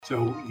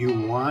So you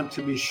want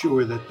to be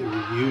sure that the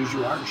reviews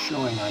you are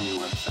showing on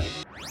your website.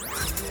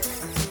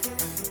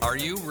 Are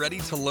you ready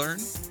to learn?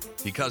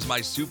 Because my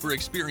super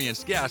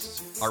experienced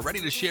guests are ready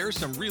to share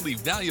some really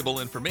valuable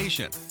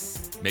information.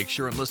 Make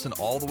sure and listen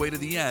all the way to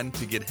the end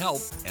to get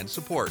help and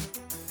support.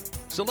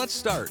 So let's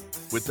start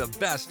with the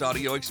best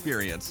audio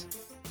experience.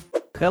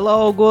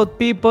 Hello, good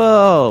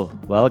people!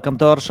 Welcome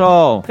to our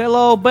show.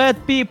 Hello,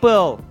 bad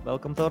people!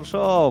 Welcome to our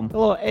show.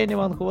 Hello,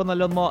 anyone who wanna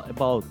learn more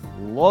about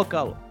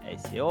local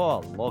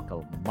SEO,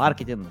 local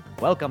marketing.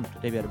 Welcome.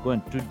 Today we are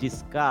going to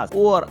discuss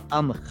or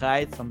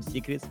unhide some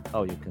secrets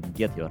how you can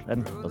get your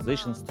ranking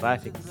positions,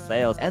 traffic,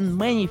 sales, and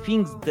many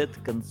things that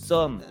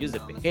concern user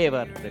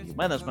behavior, review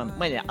management,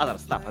 many other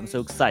stuff. I'm so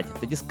excited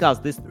to discuss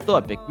this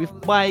topic with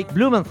Mike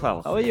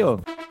Blumenthal. How are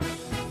you?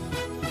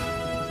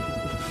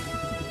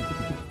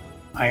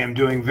 I am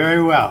doing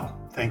very well.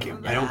 Thank you.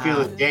 I don't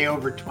feel a day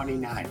over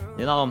 29.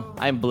 You know,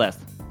 I'm blessed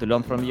to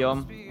learn from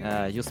you.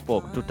 You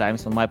spoke 2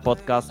 times on my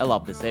podcast. I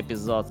love this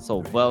episode.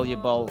 So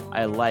valuable.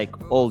 I like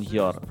all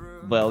your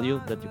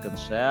value that you can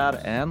share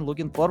and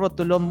looking forward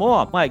to learn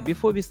more. Mike,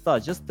 before we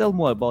start, just tell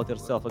more about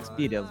yourself,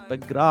 experience,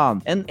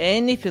 background, and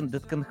anything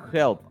that can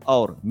help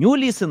our new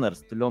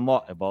listeners to learn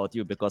more about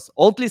you because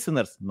old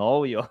listeners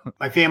know you.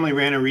 My family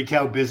ran a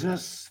retail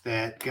business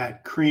that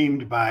got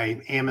creamed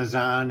by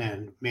Amazon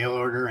and mail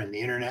order and the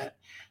internet.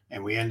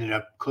 And we ended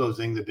up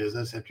closing the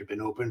business after been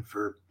open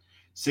for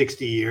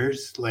 60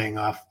 years, laying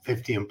off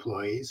 50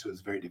 employees. It was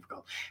very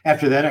difficult.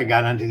 After that, I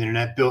got onto the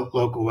internet, built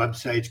local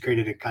websites,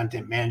 created a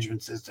content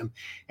management system,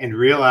 and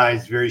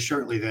realized very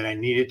shortly that I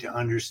needed to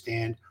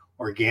understand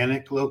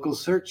organic local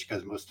search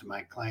because most of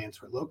my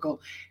clients were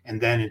local. And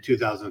then in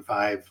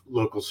 2005,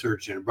 local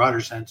search in a broader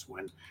sense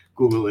when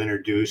Google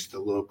introduced the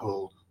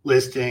local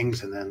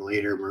listings and then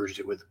later merged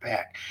it with the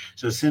pack.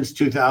 So since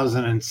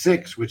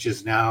 2006, which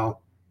is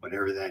now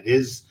whatever that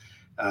is,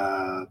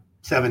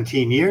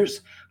 17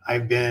 years,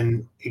 I've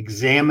been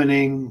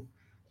examining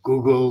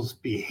Google's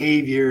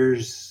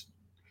behaviors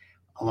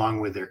along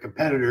with their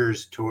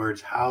competitors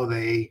towards how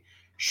they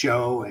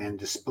show and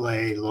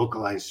display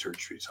localized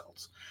search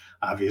results.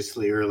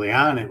 Obviously, early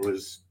on, it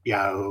was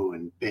Yahoo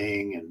and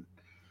Bing and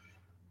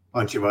a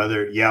bunch of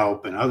other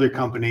Yelp and other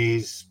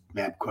companies,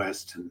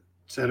 MapQuest, and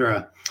et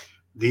cetera.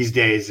 These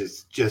days,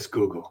 it's just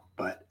Google,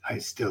 but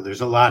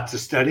there's a lot to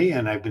study,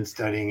 and I've been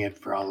studying it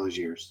for all those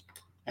years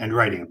and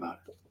writing about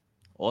it.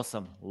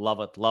 Awesome. Love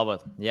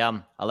it.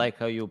 Yeah, I like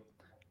how you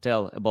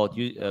tell about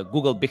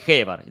Google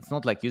behavior. It's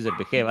not like user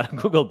behavior,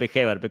 Google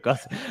behavior,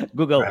 because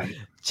Google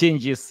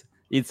changes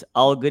its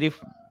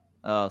algorithm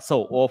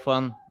so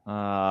often.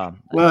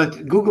 Well,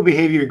 Google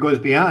behavior goes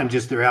beyond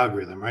just their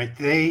algorithm, right?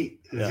 They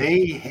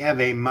have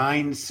a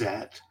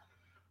mindset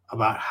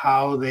about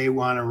how they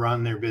want to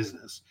run their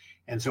business.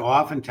 And so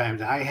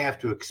oftentimes I have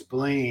to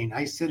explain,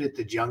 I sit at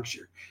the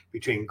juncture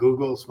between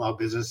Google, small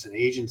business, and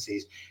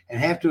agencies, and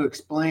have to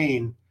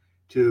explain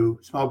to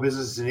small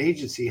businesses and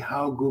agency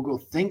how Google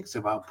thinks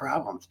about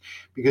problems,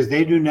 because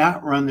they do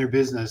not run their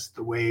business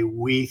the way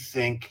we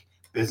think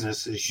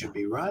businesses should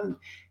be run,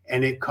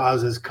 and it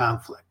causes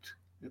conflict.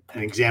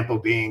 An example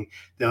being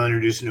they'll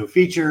introduce a new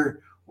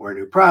feature or a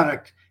new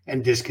product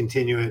and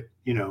discontinue it,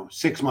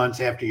 6 months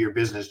after your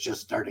business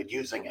just started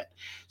using it.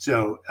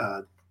 So,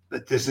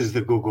 but this is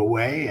the Google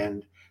way,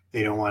 and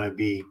they don't want to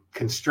be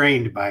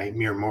constrained by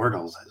mere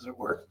mortals, as it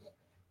were.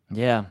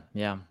 Yeah,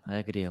 I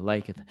agree. I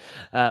like it.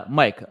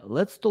 Mike,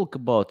 let's talk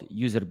about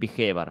user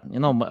behavior.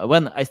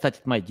 When I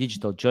started my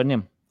digital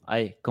journey,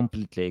 I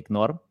completely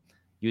ignore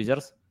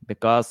users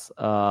because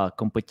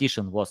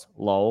competition was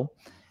low,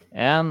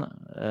 and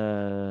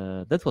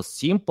that was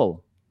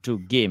simple to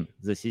game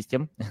the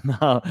system.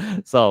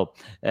 So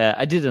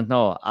I didn't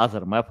know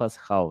other methods,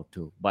 how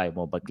to buy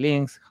more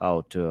backlinks,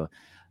 how to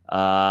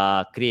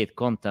create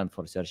content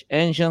for search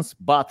engines,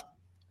 but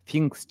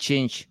things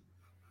change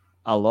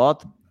a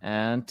lot.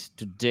 And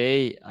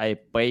today I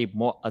pay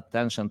more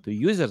attention to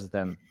users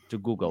than to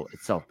Google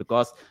itself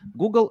because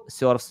Google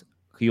serves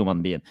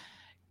human being.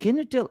 Can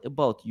you tell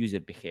about user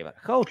behavior?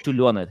 How to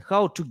learn it?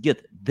 How to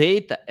get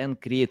data and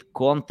create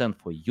content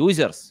for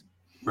users?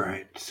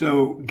 Right.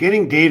 So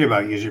getting data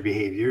about user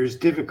behavior is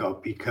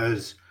difficult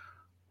because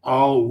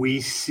all we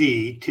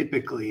see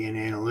typically in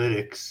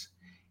analytics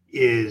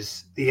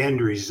is the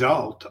end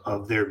result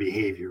of their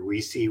behavior.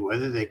 We see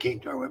whether they came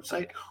to our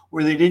website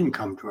or they didn't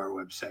come to our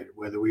website,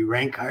 whether we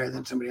rank higher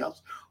than somebody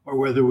else or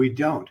whether we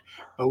don't.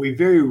 But we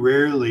very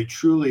rarely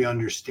truly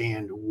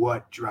understand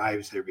what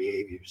drives their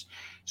behaviors.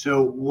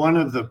 So one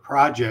of the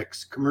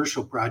projects,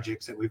 commercial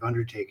projects that we've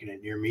undertaken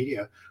at Near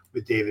Media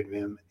with David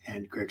Mim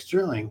and Greg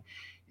Sterling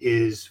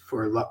is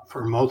for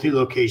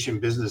multi-location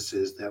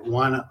businesses that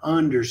want to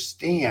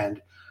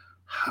understand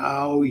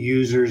how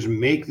users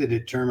make the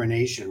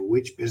determination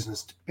which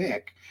business to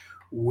pick.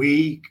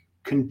 We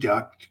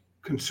conduct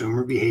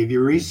consumer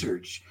behavior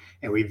research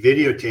and we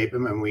videotape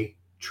them and we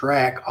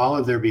track all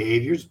of their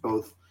behaviors,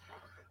 both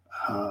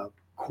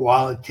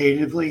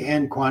qualitatively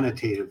and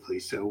quantitatively.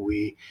 So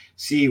we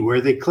see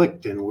where they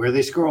clicked and where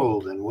they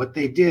scrolled and what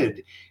they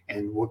did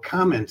and what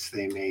comments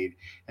they made.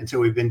 And so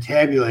we've been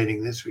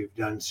tabulating this. We've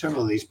done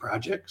several of these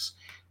projects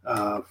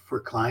for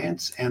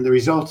clients, and the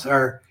results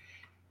are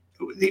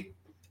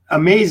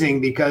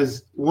amazing,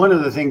 because one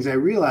of the things I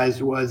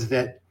realized was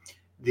that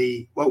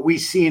what we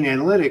see in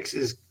analytics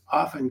is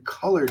often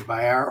colored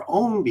by our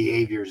own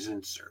behaviors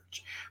in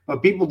search.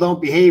 But people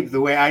don't behave the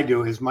way I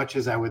do as much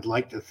as I would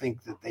like to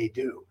think that they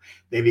do.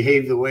 They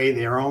behave the way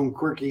their own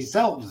quirky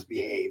selves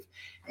behave.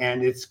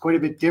 And it's quite a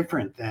bit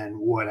different than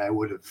what I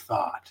would have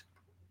thought.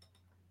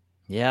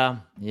 Yeah,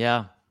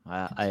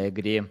 I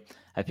agree.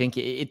 I think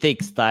it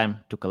takes time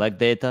to collect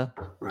data,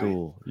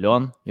 to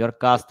learn your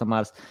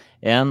customers.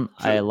 And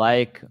I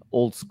like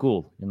old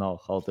school,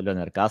 how to learn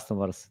your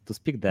customers, to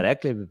speak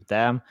directly with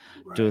them,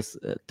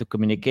 to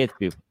communicate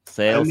with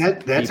sales.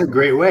 And that's a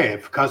great way.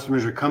 If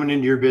customers are coming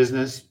into your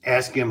business,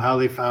 ask them how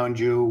they found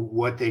you,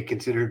 what they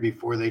considered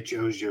before they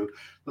chose you.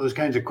 Those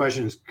kinds of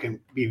questions can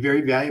be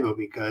very valuable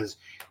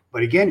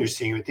but again, you're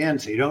seeing at the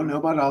end, so you don't know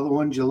about all the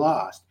ones you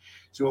lost.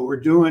 So what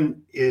we're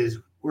doing is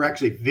we're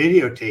actually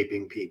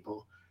videotaping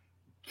people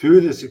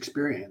through this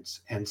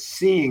experience and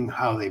seeing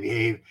how they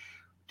behave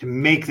to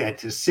make that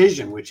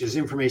decision, which is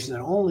information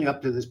that only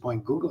up to this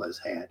point Google has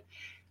had.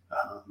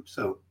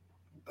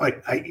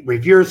 But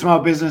if you're a small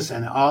business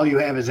and all you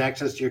have is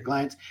access to your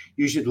clients,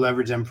 you should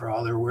leverage them for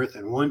all they're worth.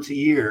 And once a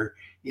year,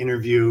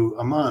 interview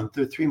a month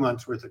or 3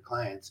 months worth of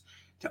clients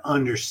to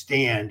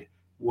understand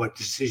what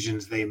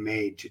decisions they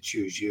made to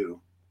choose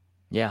you.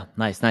 Yeah,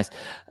 nice.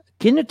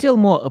 Can you tell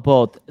more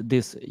about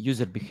this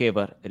user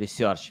behavior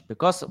research?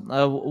 Because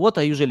what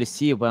I usually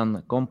see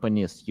when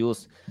companies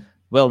use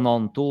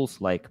well-known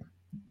tools like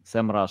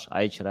SEMrush,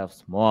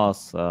 Ahrefs,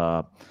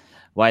 Moz,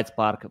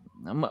 Whitespark,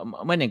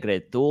 many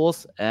great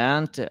tools,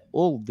 and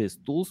all these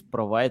tools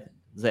provide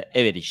the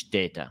average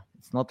data.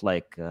 It's not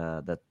like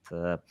that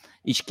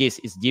each case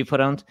is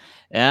different.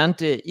 And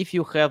if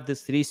you have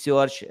this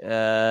research,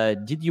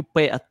 did you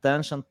pay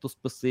attention to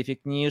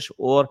specific niche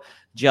or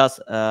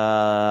just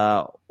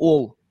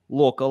all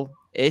local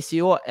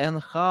SEO,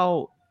 and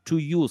how to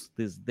use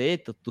this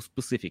data to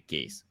specific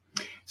case?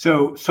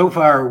 So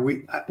far,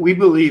 we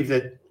believe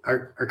that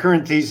our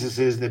current thesis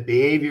is that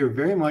behavior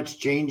very much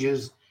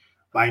changes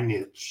by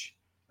niche,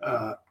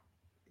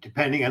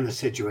 depending on the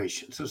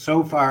situation.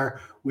 So far,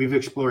 we've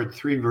explored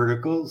 3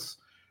 verticals,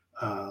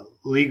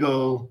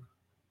 legal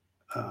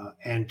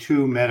and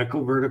 2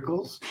 medical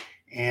verticals.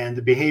 And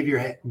the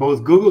behavior,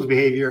 both Google's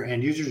behavior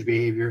and users'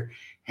 behavior,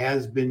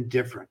 has been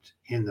different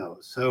in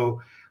those.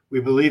 So we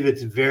believe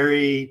it's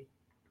very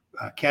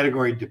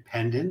category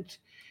dependent.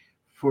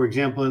 For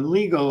example, in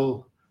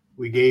legal,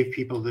 we gave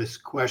people this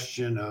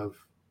question of,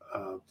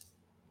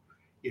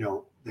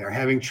 they're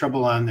having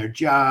trouble on their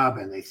job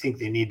and they think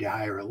they need to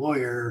hire a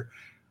lawyer.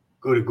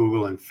 Go to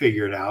Google and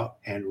figure it out.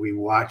 And we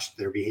watched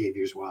their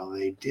behaviors while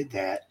they did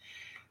that.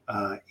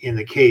 In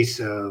the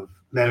case of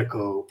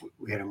medical,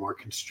 we had a more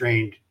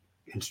constrained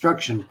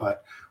instruction,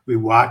 but we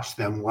watched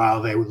them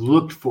while they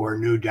looked for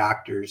new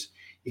doctors,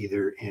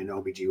 either in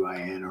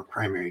OBGYN or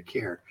primary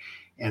care.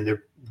 And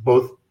they're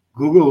both,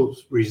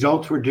 Google's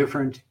results were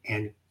different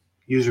and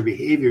user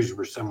behaviors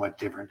were somewhat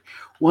different.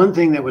 One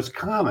thing that was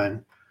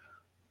common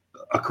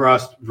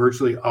across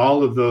virtually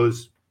all of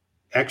those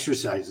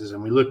exercises,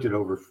 and we've looked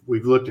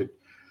at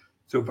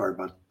so far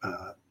about,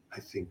 I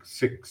think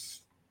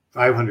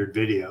 500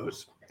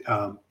 videos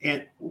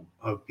and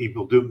of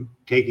people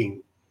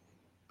taking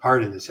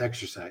part in this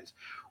exercise.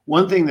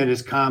 One thing that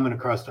is common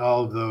across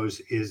all of those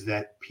is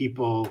that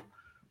people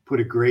put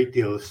a great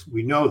deal of,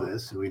 we know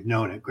this and we've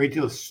known it, great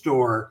deal of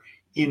store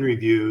in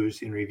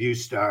reviews, in review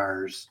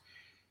stars,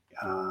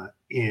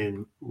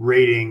 in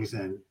ratings,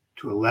 and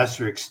to a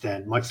lesser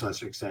extent, much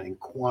lesser extent, in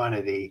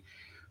quantity,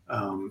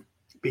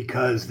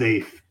 because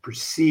they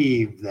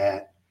perceive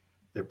that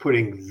they're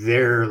putting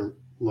their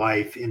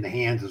life in the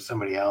hands of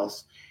somebody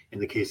else, in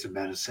the case of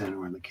medicine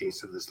or in the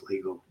case of this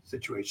legal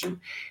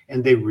situation.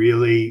 And they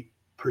really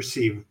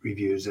perceive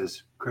reviews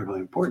as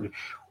incredibly important.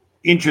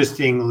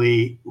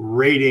 Interestingly,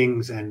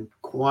 ratings and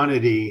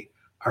quantity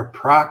are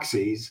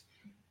proxies.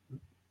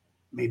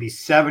 Maybe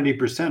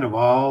 70% of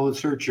all the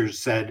searchers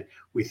said,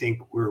 we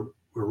think we're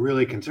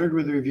really concerned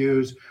with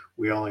reviews.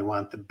 We only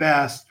want the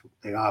best.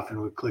 They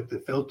often would click the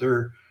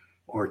filter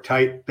or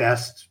type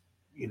best,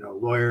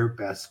 lawyer,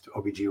 best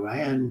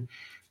OBGYN.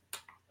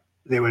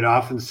 They would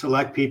often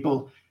select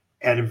people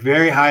at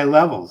very high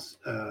levels,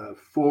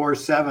 4,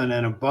 7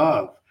 and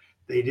above.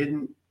 They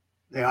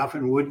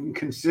often wouldn't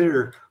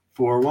consider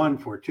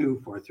 4.1,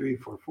 4.2, 4.3,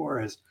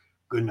 4.4 as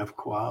good enough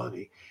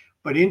quality.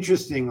 But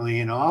interestingly,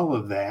 in all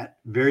of that,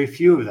 very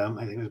few of them,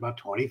 I think it was about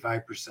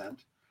 25%,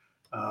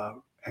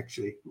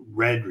 actually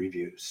read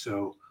reviews.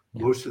 So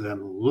most of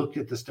them looked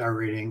at the star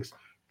ratings,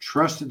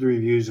 trusted the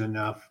reviews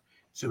enough,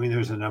 assuming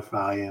there's enough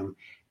volume,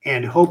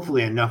 and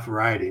hopefully enough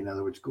variety. In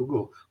other words,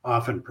 Google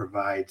often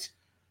provides,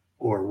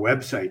 or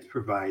websites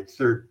provide,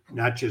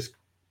 not just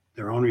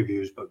their own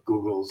reviews, but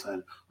Google's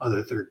and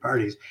other third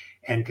parties.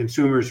 And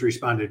consumers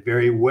responded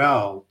very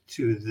well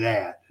to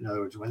that. In other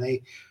words, when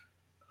they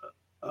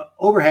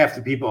over half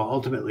the people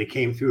ultimately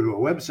came through to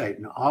a website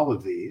in all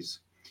of these.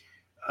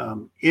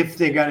 If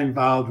they got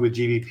involved with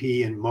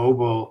GVP and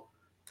mobile,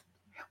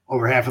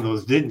 over half of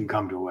those didn't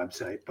come to a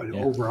website, but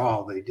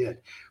overall they did.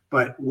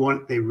 But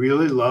they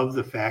really loved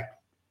the fact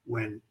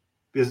when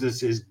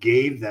businesses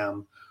gave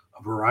them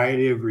a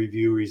variety of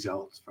review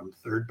results from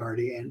third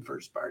party and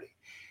first party,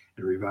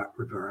 and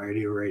a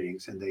variety of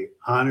ratings, and they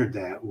honored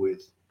that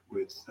with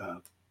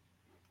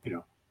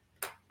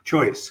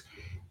choice.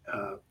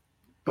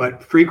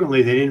 But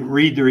frequently they didn't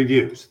read the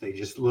reviews. They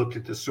just looked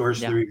at the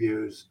source of the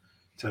reviews,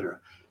 et cetera.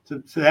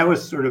 So that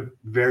was sort of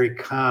very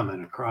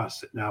common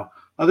across it. Now,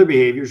 other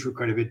behaviors were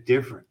quite a bit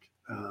different.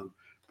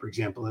 For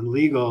example, in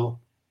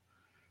legal,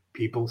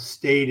 people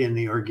stayed in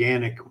the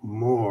organic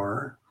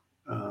more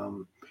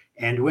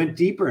and went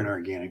deeper in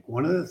organic.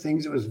 One of the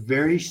things that was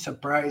very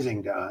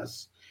surprising to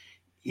us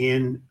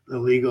in the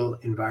legal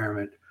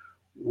environment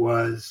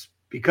was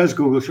because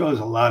Google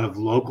shows a lot of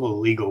local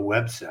legal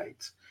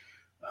websites,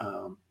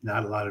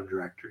 not a lot of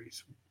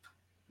directories.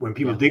 When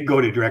people did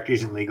go to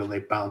directories in legal, they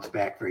bounced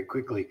back very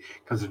quickly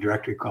because the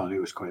directory quality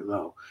was quite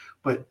low.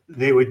 But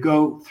they would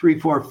go 3,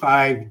 4,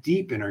 5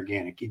 deep in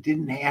organic. You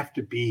didn't have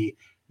to be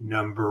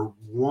number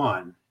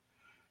one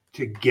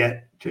to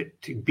get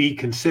to be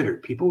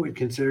considered. People would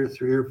consider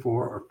 3 or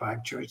 4 or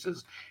 5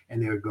 choices,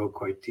 and they would go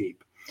quite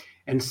deep.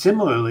 And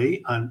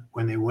similarly,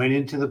 when they went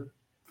into the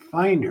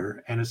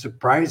Finder, and a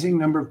surprising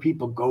number of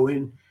people go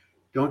in,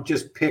 don't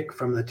just pick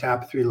from the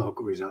top 3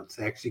 local results,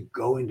 they actually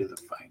go into the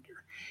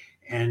Finder.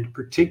 And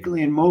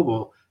particularly in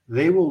mobile,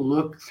 they will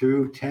look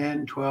through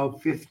 10,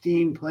 12,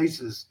 15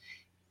 places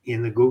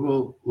in the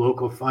Google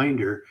local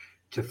Finder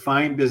to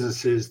find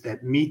businesses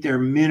that meet their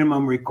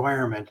minimum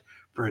requirement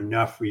for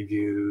enough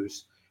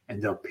reviews,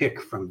 and they'll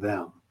pick from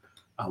them.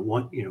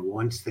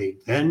 Once they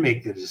then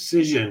make the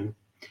decision,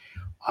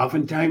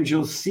 oftentimes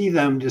you'll see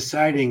them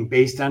deciding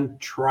based on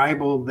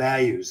tribal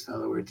values. In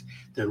other words,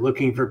 they're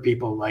looking for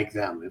people like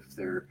them. If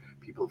they're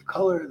people of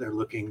color, they're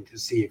looking to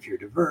see if you're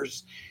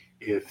diverse.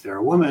 If they're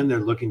a woman, they're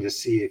looking to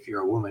see if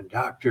you're a woman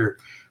doctor.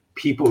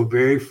 People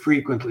very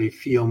frequently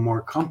feel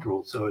more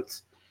comfortable. So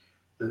it's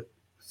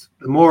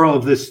the moral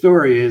of this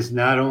story is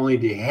not only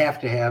do you have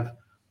to have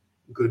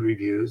good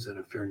reviews and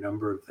a fair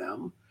number of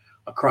them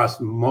across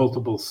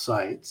multiple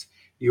sites,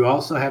 you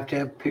also have to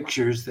have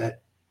pictures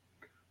that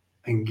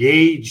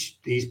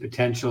engage these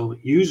potential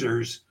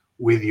users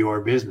with your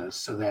business.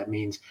 So that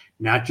means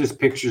not just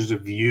pictures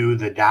of you,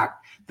 the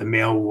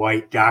male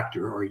white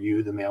doctor, or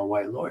you, the male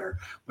white lawyer,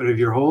 but of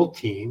your whole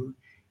team,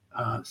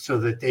 so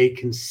that they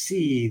can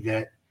see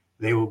that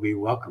they will be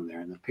welcome there.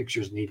 And the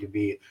pictures need to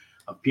be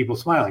of people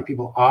smiling.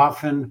 People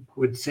often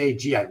would say,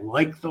 gee, I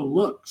like the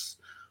looks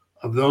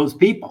of those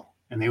people.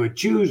 And they would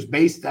choose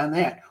based on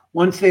that.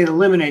 Once they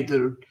eliminate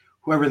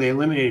whoever they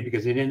eliminated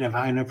because they didn't have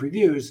high enough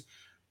reviews,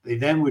 they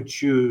then would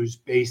choose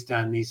based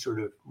on these sort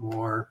of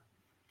more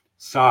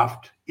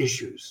soft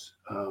issues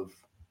of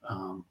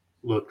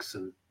looks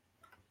and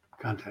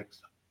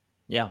context.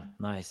 Yeah,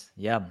 nice.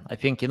 Yeah, I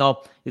think,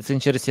 it's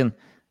interesting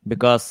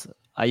because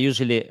I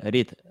usually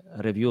read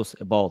reviews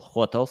about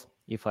hotels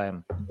if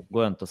I'm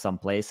going to some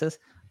places,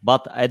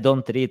 but I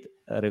don't read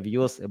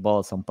reviews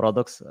about some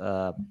products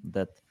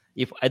that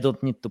if I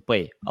don't need to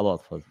pay a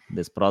lot for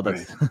these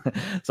products. Right.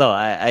 So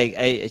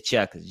I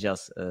check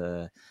just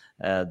the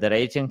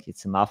rating.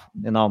 It's enough.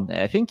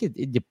 I think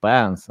it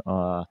depends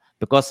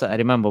because I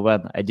remember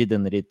when I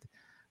didn't read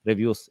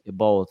reviews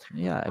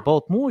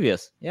about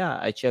movies.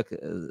 I check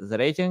the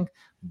rating,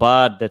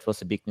 but that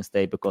was a big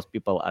mistake because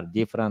people are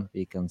different.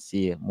 We can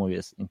see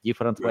movies in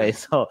different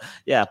ways. So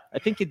I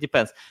think it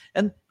depends.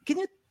 And can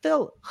you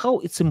tell how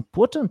it's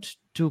important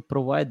to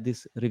provide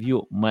this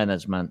review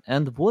management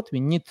and what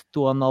we need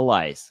to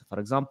analyze? For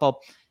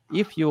example,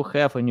 if you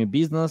have a new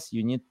business,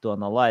 you need to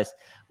analyze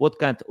what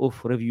kind of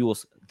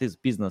reviews this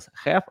business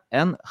have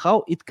and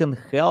how it can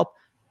help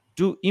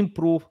to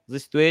improve the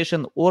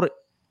situation or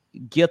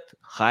get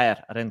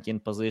higher ranking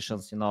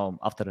positions,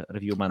 after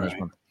review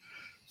management.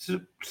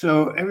 Right.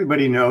 So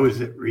everybody knows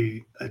that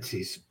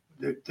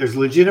there's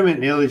legitimate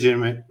and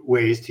illegitimate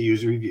ways to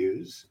use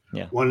reviews.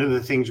 Yeah. One of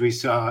the things we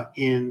saw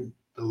in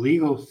the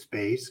legal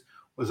space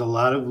was a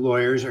lot of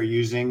lawyers are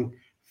using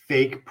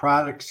fake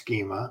product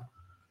schema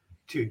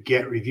to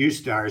get review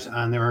stars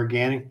on their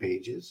organic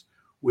pages,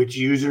 which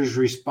users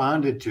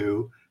responded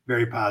to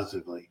very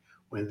positively.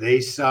 When they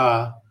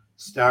saw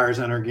stars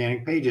on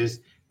organic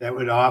pages, that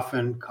would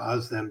often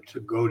cause them to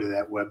go to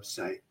that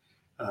website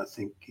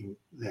thinking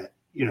that,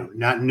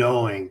 not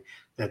knowing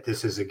that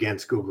this is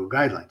against Google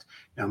guidelines.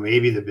 Now,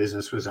 maybe the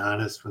business was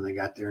honest when they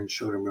got there and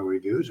showed them real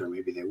reviews, or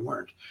maybe they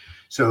weren't.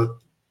 So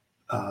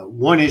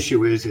one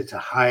issue is it's a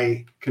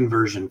high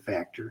conversion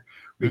factor,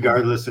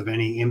 regardless of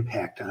any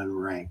impact on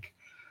rank.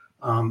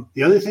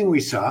 The other thing we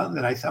saw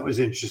that I thought was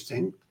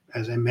interesting,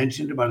 as I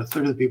mentioned, about a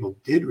third of the people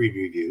did read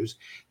reviews.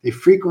 They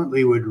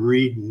frequently would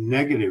read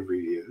negative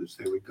reviews.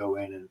 They would go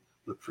in and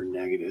look for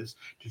negatives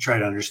to try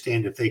to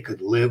understand if they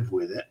could live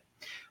with it.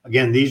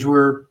 Again, these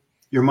were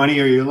your money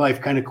or your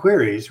life kind of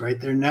queries, right?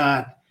 They're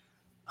not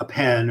a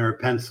pen or a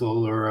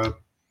pencil or a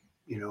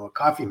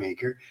coffee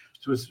maker.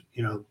 So it's,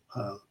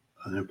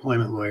 an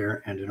employment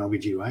lawyer and an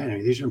OBGYN. I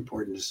mean, these are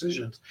important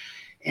decisions.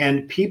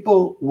 And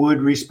people would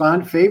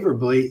respond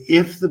favorably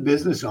if the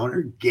business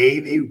owner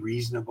gave a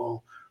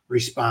reasonable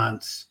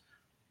response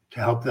to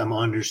help them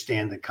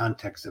understand the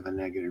context of a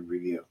negative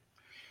review.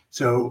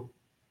 So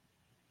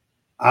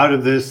out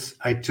of this,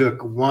 I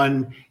took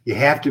one, you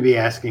have to be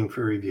asking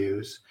for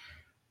reviews.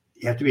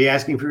 You have to be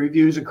asking for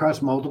reviews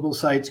across multiple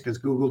sites because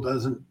Google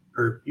doesn't,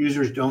 or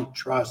users don't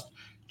trust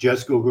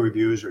just Google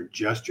reviews or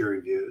just your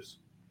reviews.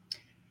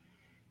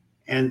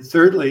 And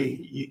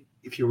thirdly,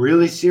 if you're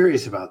really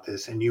serious about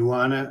this and you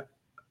want to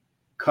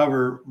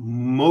cover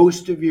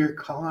most of your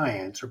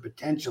clients or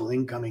potential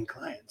incoming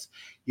clients,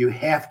 you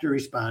have to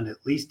respond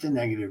at least to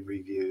negative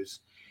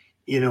reviews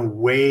in a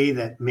way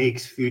that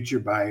makes future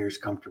buyers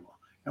comfortable.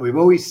 And we've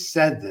always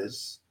said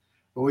this,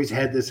 always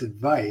had this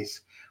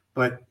advice,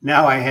 but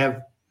now I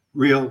have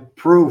real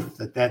proof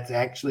that that's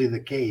actually the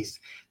case,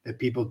 that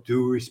people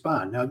do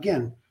respond. Now,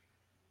 again,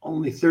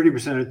 only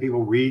 30% of the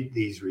people read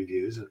these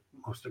reviews.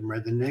 Most of them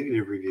read the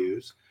negative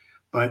reviews,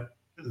 but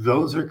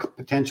those are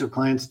potential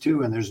clients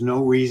too, and there's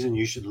no reason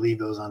you should leave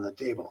those on the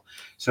table.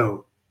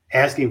 So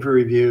asking for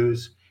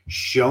reviews,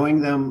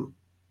 showing them,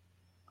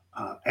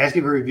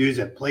 asking for reviews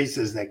at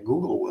places that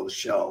Google will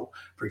show,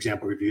 for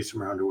example, reviews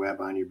from around the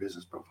web on your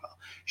business profile,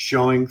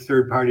 showing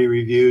third-party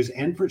reviews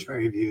and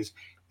first-party reviews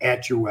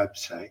at your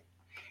website.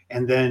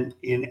 And then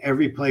in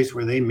every place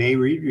where they may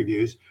read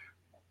reviews,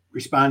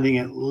 responding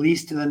at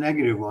least to the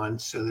negative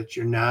ones so that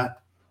you're not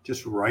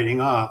just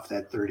writing off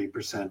that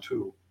 30%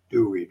 who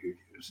do read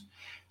reviews.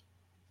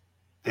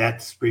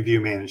 That's review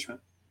management.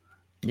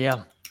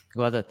 Yeah,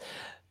 got it.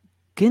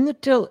 Can you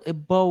tell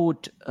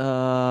about,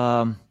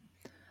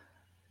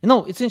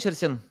 it's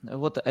interesting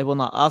what I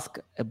want to ask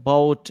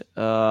about,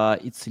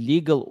 it's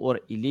legal or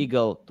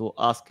illegal to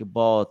ask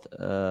about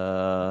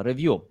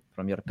review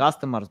from your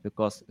customers,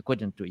 because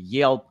according to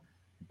Yelp,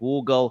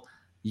 Google,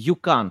 you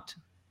can't.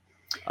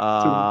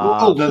 So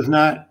Google does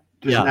not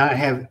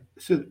have,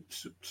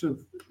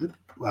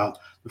 well,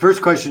 the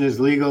first question is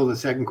legal. The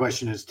second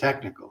question is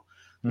technical.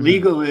 Mm-hmm.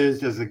 Legal is,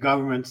 does the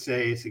government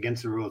say it's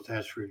against the rules to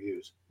ask for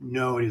reviews?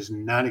 No, it is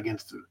not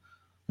against the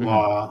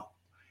law.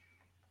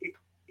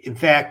 In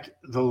fact,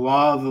 the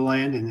law of the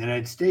land in the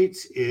United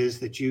States is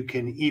that you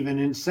can even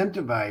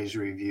incentivize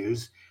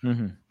reviews.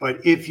 Mm-hmm.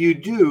 But if you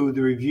do,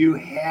 the review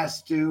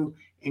has to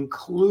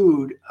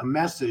include a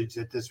message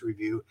that this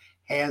review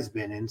has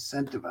been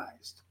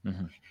incentivized.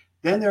 Mm-hmm.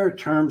 Then there are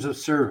terms of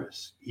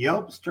service.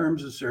 Yelp's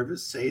terms of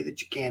service say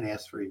that you can't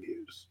ask for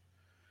reviews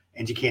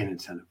and you can't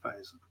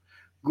incentivize them.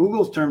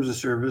 Google's terms of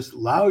service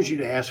allows you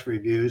to ask for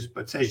reviews,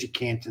 but says you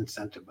can't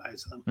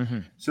incentivize them. Mm-hmm.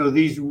 So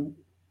these,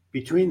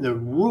 between the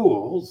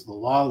rules, the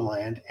law of the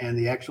land, and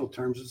the actual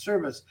terms of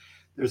service,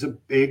 there's a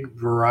big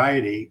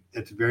variety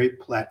that's very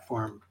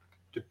platform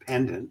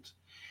dependent.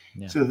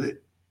 Yeah. So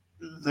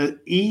the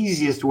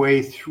easiest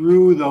way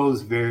through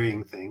those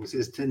varying things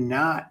is to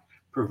not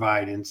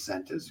provide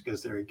incentives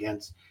because they're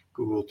against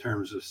Google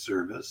terms of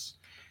service,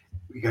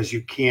 because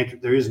you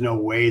can't, there is no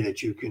way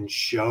that you can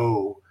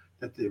show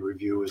that the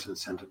review is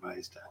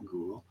incentivized on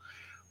Google.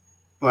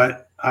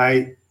 But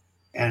I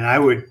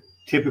would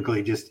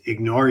typically just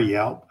ignore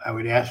Yelp. I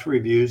would ask for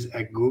reviews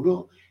at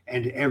Google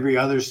and every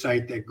other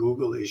site that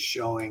Google is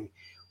showing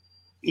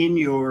in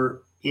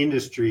your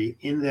industry,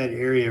 in that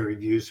area,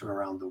 reviews from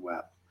around the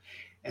web.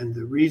 And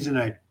the reason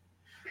I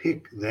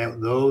pick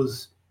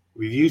those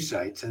review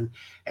sites, and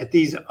at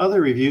these other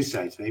review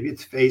sites, maybe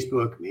it's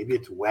Facebook, maybe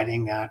it's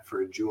Wedding Knot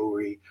for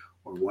jewelry,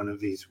 or one of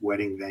these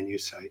wedding venue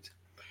sites,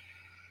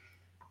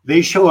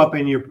 they show up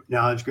in your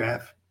knowledge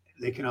graph.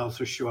 They can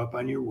also show up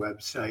on your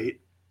website.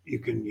 You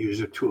can use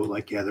a tool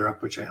like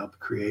GatherUp, which I helped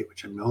create,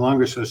 which I'm no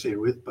longer associated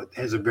with, but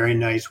has a very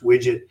nice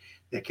widget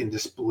that can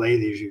display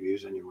these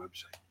reviews on your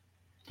website.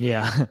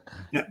 Yeah.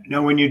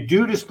 Now, when you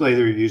do display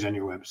the reviews on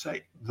your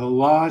website, the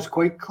law is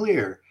quite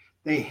clear.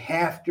 They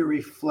have to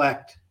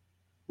reflect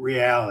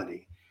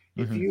reality.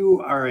 Mm-hmm. If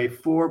you are a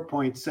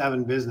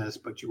 4.7 business,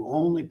 but you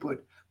only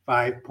put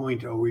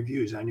 5.0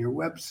 reviews on your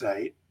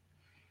website,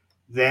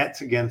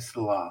 that's against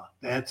the law.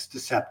 That's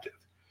deceptive.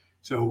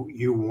 So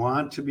you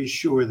want to be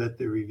sure that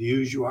the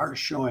reviews you are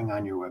showing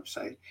on your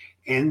website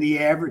and the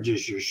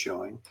averages you're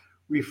showing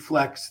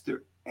reflects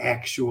the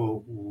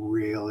actual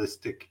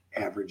realistic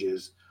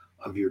averages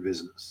of your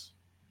business.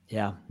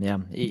 Yeah.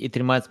 It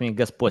reminds me of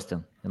guest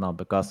posting,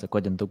 because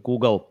according to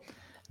Google,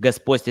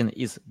 guest posting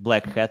is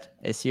black hat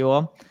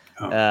SEO.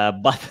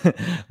 But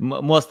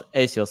most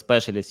SEO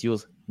specialists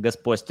use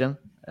guest posting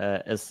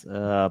as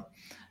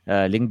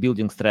link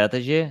building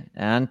strategy,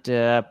 and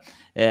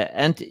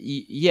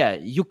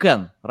you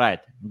can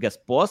write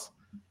guest post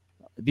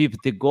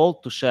with the goal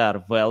to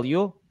share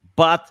value,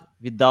 but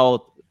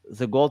without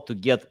the goal to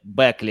get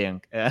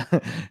backlink.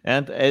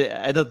 And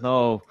I don't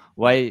know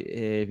why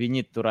we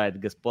need to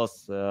write guest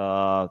posts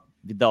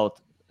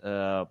without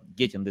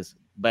getting these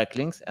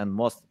backlinks, and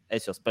most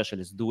SEO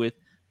specialists do it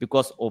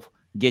because of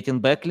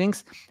getting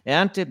backlinks.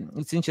 And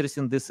it's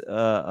interesting, this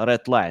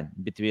red line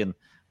between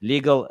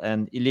legal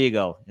and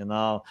illegal,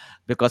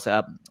 because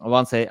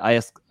once I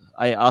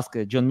asked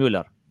John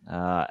Mueller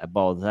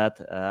about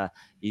that.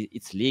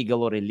 It's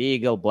legal or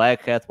illegal,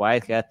 black hat,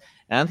 white hat,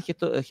 and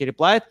he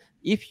replied,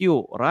 if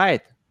you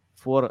write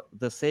for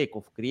the sake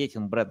of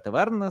creating brand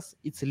awareness,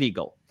 it's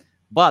legal.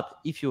 But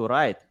if you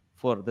write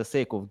for the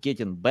sake of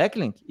getting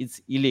backlink, it's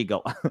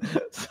illegal.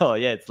 So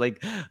yeah, it's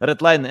like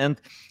red line.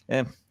 And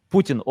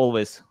Putin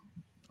always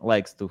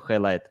likes to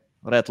highlight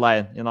red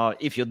line.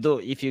 If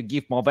you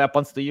give more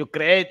weapons to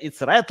Ukraine,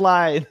 it's red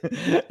line.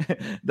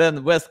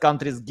 Then West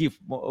countries give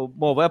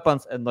more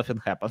weapons and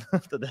nothing happens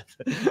after that.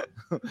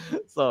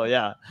 So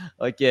yeah,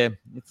 okay,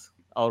 it's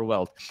our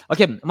world.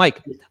 Okay,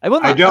 Mike,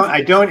 I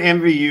don't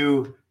envy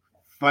you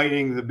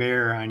fighting the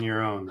bear on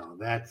your own, though.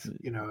 That's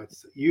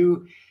it's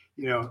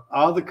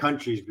all the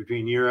countries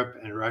between Europe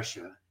and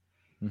Russia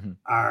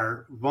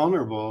are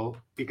vulnerable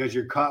because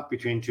you're caught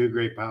between two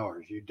great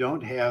powers. You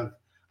don't have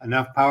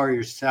enough power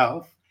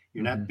yourself.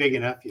 You're not big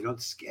enough. You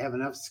don't have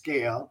enough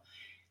scale.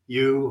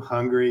 You,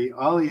 Hungary,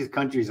 all these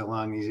countries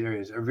along these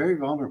areas are very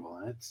vulnerable.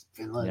 And it's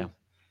Finland,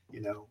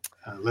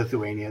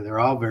 Lithuania. They're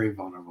all very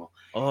vulnerable.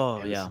 Oh,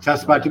 and yeah. It's a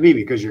tough spot to be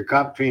because you're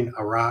caught between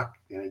Iraq,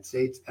 the United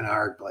States, and a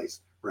hard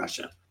place,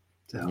 Russia.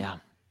 So yeah.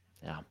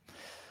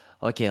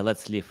 Okay,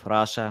 let's leave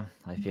Russia.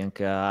 I think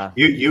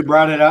you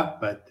brought it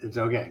up, but it's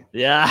okay.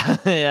 Yeah.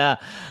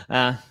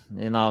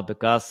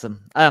 Because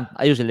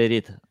I usually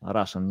read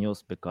Russian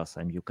news because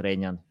I'm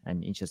Ukrainian.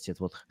 I'm interested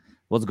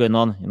what's going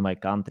on in my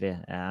country,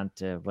 and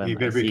when you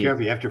better be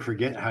careful. You have to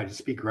forget how to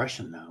speak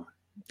Russian now.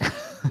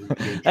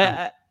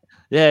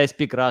 I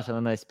speak Russian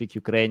and I speak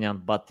Ukrainian,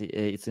 but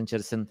it's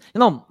interesting.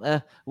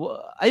 I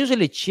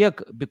usually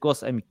check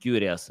because I'm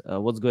curious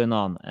what's going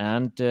on,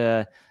 and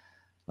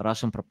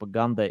Russian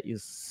propaganda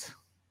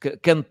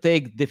can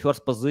take the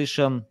first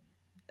position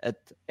at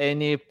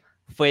any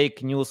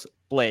fake news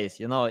place.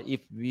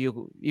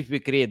 If we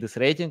create this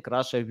rating,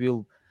 Russia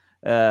will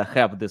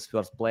have this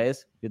first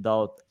place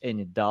without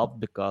any doubt,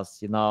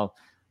 because all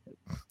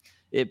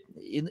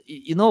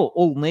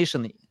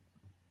nation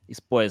is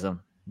poison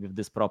with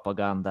this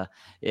propaganda,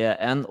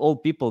 and all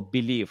people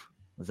believe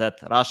that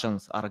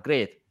Russians are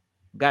great.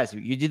 Guys,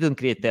 you didn't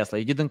create Tesla,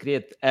 you didn't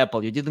create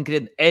Apple, you didn't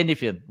create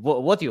anything.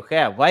 What you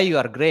have, why you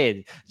are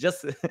great?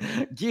 Just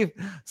give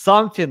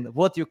something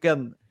what you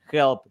can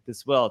help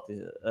this world,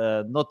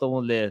 not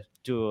only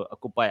to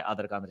occupy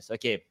other countries.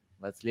 Okay,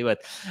 let's leave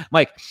it.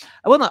 Mike,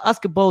 I want to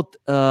ask about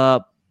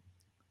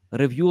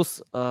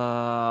reviews,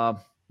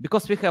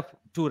 because we have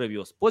two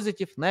reviews,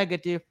 positive,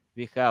 negative.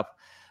 We have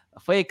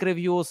fake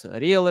reviews,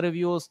 real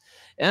reviews.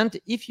 And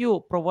if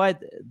you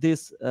provide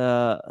this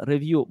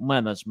review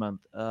management,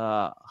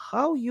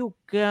 how you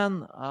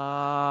can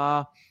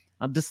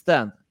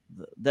understand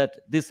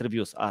that these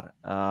reviews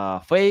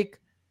are fake,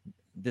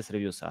 these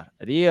reviews are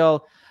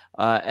real,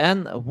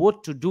 and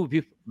what to do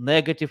with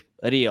negative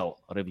real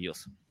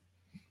reviews?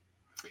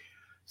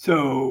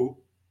 So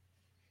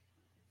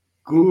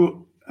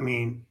Google,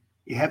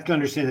 you have to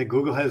understand that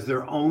Google has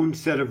their own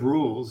set of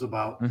rules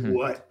about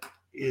what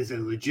is a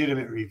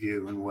legitimate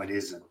review and what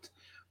isn't.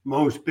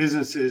 Most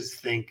businesses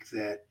think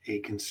that a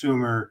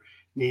consumer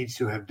needs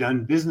to have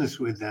done business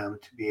with them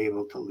to be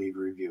able to leave a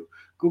review.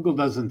 Google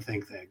doesn't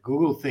think that.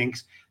 Google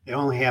thinks they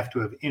only have to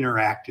have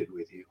interacted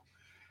with you.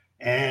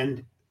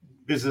 And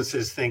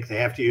businesses think they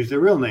have to use their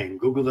real name.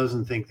 Google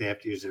doesn't think they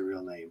have to use their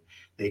real name.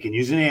 They can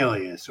use an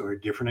alias or a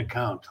different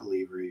account to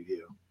leave a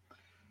review.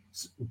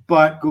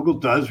 But Google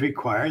does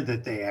require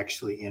that they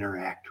actually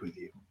interact with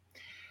you.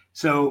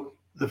 So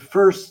the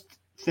first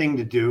thing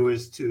to do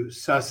is to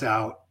suss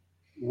out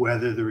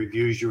whether the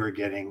reviews you are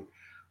getting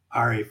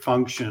are a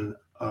function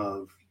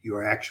of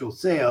your actual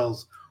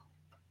sales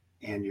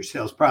and your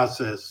sales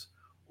process,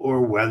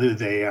 or whether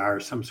they are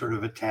some sort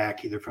of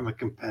attack either from a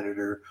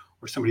competitor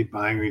or somebody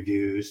buying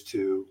reviews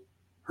to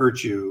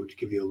hurt you, to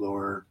give you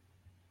lower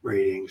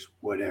ratings,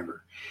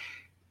 whatever.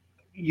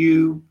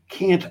 You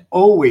can't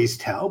always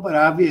tell, but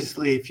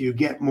obviously if you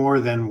get more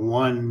than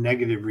one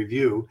negative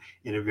review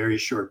in a very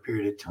short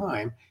period of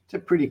time, it's a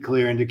pretty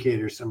clear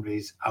indicator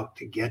somebody's out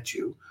to get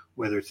you,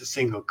 whether it's a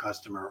single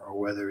customer or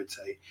whether it's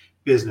a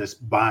business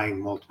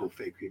buying multiple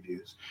fake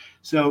reviews.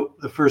 So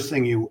the first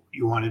thing you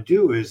want to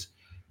do is,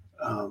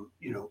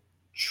 you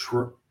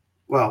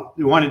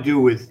want to do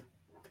with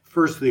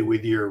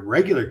your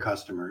regular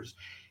customers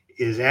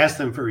is ask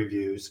them for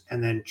reviews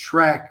and then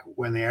track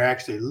when they are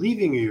actually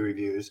leaving you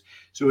reviews.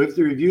 So if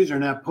the reviews are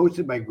not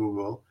posted by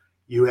Google,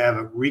 you have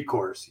a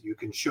recourse. You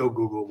can show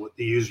Google what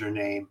the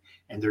username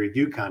and the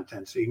review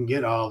content so you can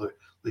get all the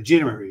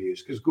legitimate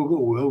reviews, because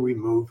Google will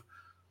remove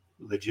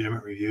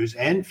legitimate reviews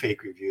and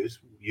fake reviews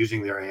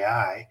using their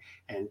AI.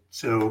 And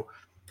so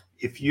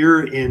if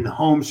you're in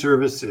home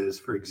services,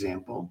 for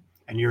example,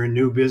 and you're a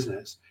new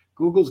business,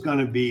 Google's going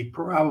to be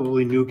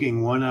probably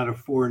nuking 1 out of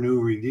 4 new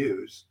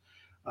reviews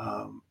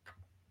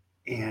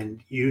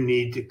and you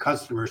need the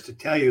customers to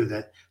tell you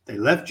that they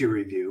left your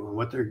review and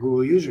what their Google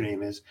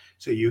username is,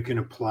 so you can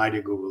apply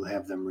to Google to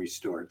have them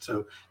restored.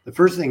 So the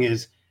first thing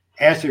is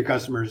ask your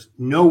customers,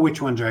 know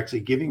which ones are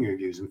actually giving you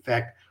reviews. In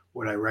fact,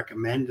 what I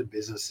recommend to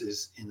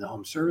businesses in the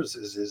home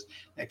services is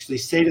actually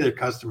say to their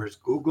customers,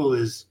 Google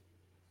is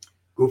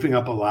goofing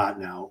up a lot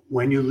now.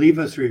 When you leave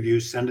us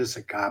reviews, send us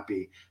a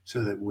copy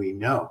so that we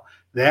know.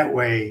 That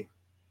way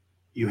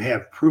you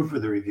have proof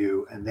of the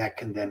review, and that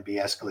can then be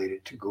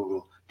escalated to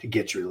Google to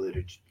get your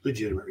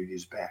legitimate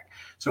reviews back.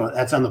 So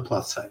that's on the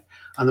plus side.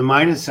 On the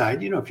minus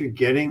side, if you're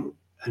getting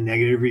a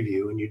negative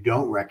review and you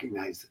don't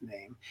recognize the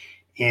name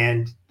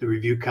and the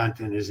review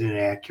content is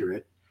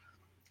inaccurate,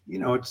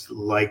 it's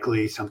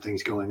likely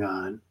something's going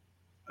on.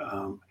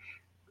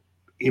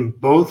 In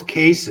both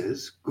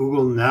cases,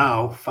 Google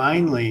now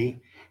finally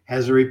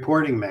has a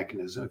reporting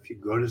mechanism. If you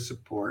go to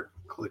support,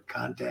 click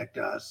contact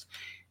us,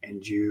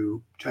 and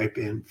you type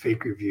in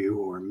fake review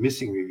or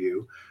missing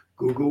review,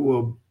 Google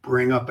will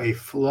bring up a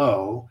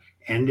flow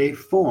and a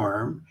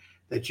form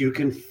that you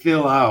can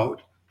fill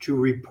out to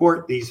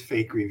report these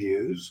fake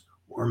reviews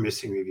or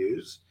missing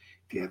reviews.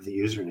 If you have the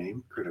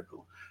username,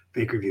 critical.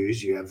 Fake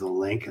reviews, you have the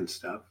link and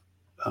stuff,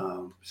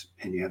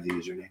 and you have the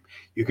username.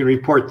 You can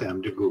report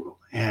them to Google.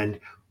 And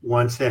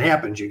once that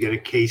happens, you get a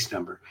case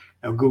number.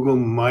 Now, Google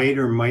might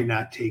or might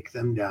not take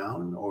them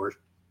down, or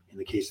in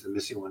the case of the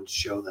missing ones,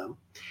 show them.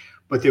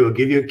 But they will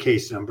give you a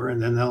case number,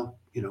 and then they'll,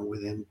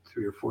 within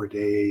 3 or 4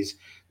 days,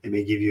 they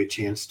may give you a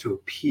chance to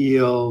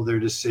appeal their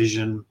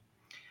decision,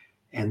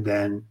 and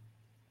then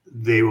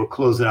they will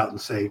close it out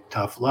and say,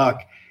 tough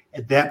luck.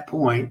 At that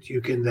point,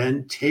 you can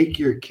then take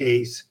your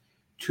case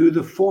to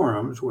the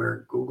forums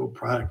where Google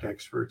product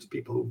experts,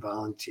 people who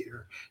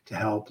volunteer to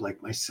help,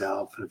 like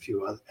myself and a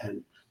few other,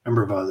 and a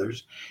number of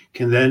others,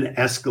 can then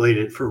escalate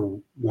it for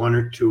 1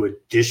 or 2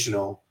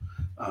 additional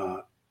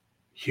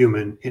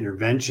human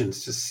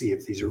interventions to see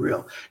if these are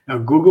real. Now,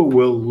 Google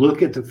will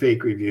look at the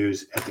fake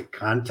reviews at the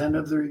content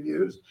of the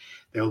reviews.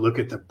 They'll look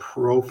at the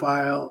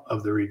profile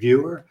of the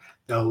reviewer.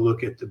 They'll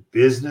look at the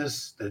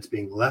business that's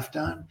being left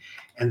on,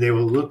 and they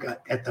will look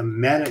at the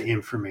meta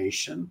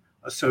information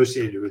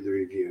associated with the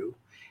review.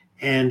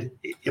 And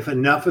if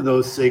enough of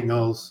those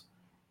signals,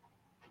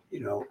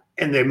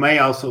 and they may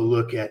also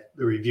look at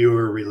the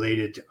reviewer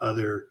related to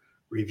other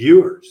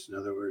reviewers. In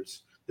other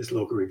words, this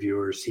local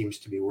reviewer seems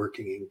to be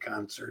working in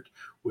concert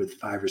with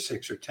 5 or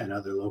 6 or 10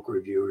 other local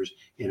reviewers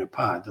in a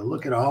pod. They'll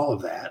look at all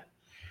of that,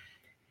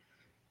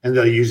 and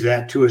they'll use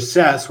that to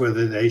assess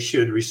whether they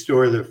should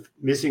restore the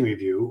missing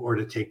review or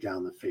to take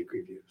down the fake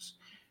reviews.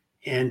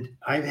 And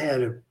I've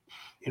had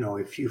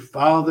if you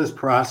follow this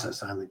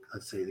process on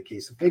let's say the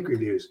case of fake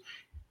reviews,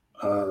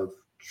 of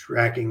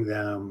tracking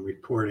them,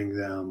 reporting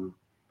them,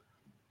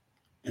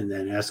 and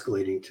then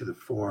escalating to the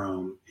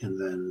forum, and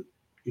then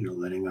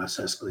letting us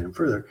escalate them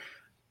further,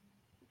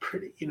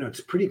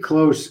 it's pretty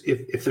close.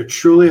 If they're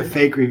truly a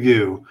fake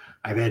review,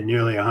 I've had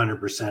nearly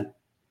 100%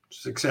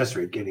 success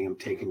rate getting them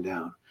taken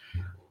down.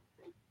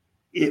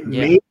 It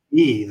may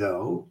be,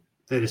 though,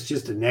 that it's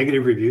just a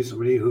negative review,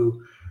 somebody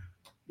who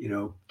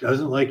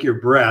doesn't like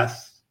your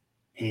breath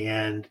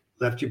and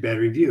left you a bad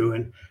review,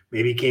 and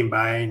maybe came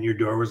by and your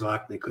door was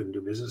locked and they couldn't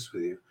do business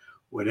with you,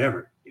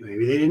 whatever.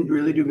 Maybe they didn't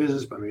really do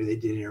business, but maybe they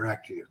did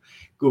interact with you.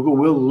 Google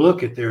will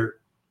look at their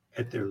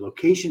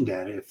location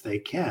data, if they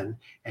can,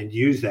 and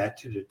use that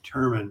to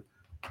determine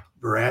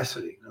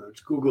veracity. In other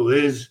words, Google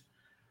is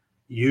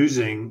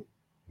using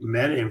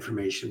meta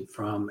information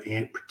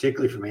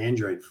particularly from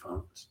Android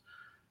phones,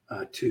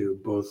 to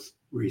both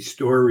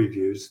restore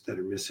reviews that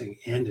are missing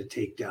and to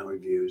take down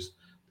reviews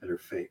that are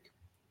fake.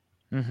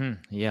 Mm-hmm.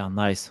 Yeah,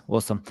 nice.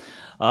 Awesome.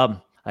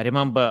 I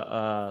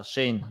remember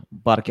Shane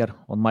Barker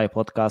on my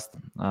podcast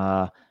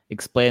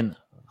explain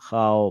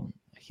how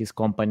his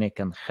company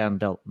can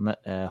handle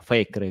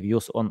fake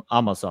reviews on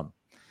Amazon.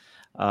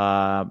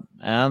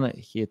 And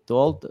he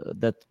told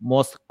that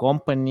most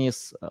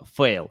companies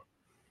fail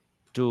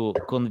to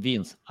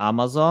convince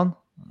Amazon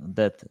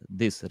that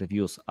these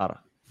reviews are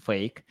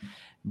fake,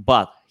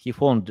 but he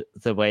found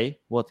the way.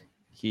 What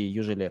he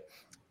usually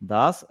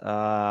does,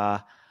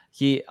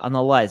 he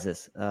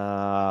analyzes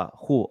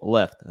who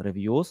left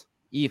reviews.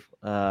 If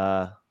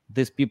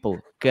these people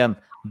can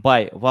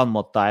buy one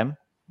more time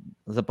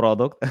the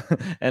product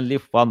and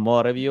leave one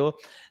more review,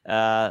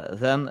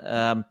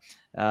 then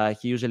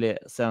he usually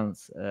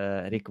sends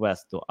a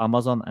request to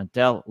Amazon and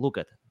look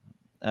at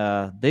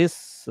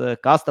this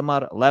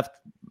customer left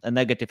a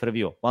negative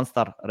review,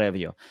 1-star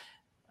review,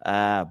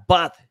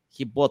 but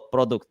he bought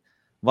product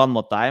one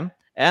more time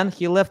and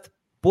he left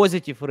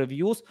positive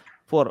reviews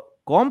for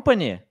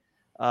company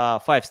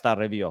 5-star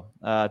review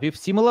with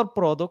similar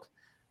product,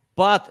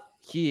 but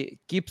he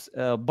keeps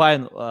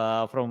buying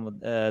from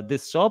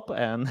this shop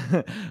and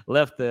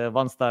left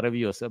 1-star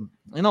reviews.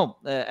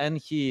 And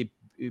he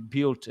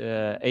built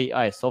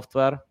AI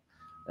software,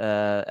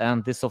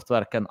 and this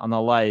software can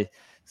analyze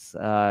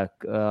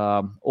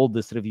all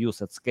these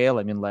reviews at scale.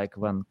 I mean, like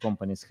when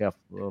companies have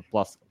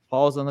plus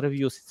 1,000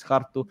 reviews. It's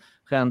hard to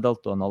handle,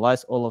 to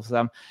analyze all of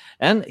them.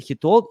 And he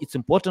told it's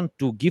important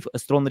to give a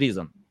strong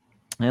reason.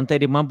 And I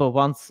remember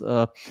once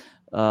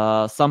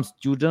some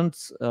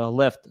students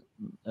left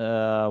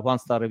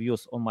 1-star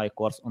reviews on my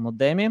course on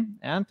Udemy,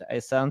 and I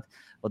sent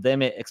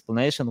Udemy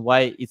explanation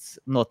why it's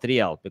not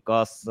real,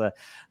 because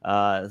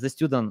the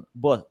student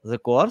bought the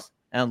course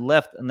and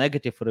left a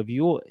negative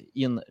review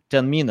in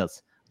 10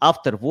 minutes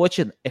after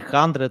watching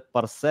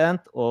 100%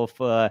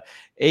 of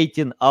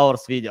 18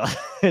 hours video.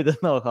 I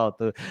don't know how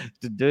to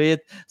do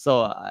it.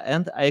 So,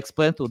 and I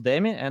explained to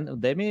Udemy, and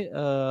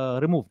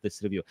Udemy removed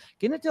this review.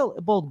 Can you tell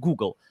about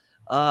Google?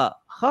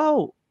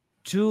 How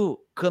to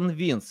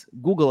convince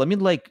Google? I mean,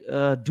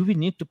 do we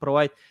need to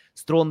provide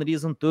strong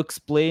reason to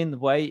explain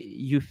why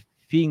you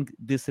think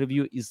this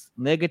review is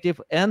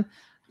negative? And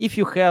if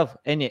you have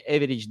any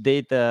average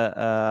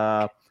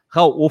data,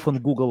 how often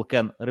Google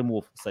can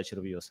remove such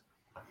reviews?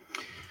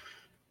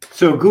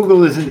 So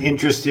Google isn't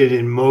interested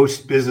in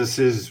most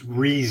businesses'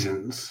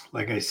 reasons.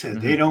 Like I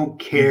said, they don't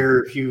care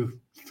if you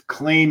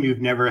claim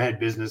you've never had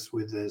business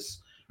with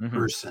this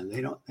person.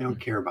 They don't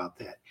care about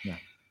that. Yeah.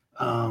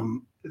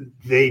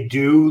 They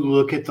do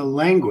look at the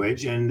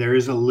language, and there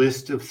is a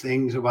list of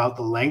things about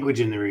the language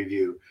in the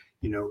review.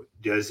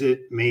 Does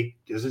it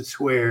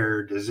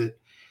swear? Does it,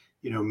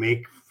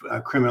 make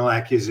criminal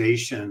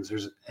accusations?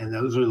 And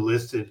those are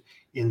listed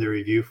in the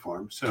review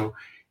form. So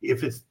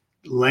if it's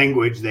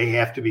language, they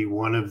have to be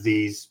one of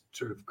these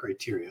sort of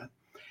criteria.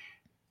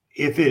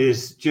 If it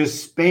is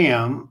just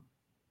spam,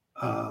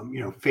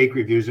 fake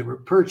reviews that were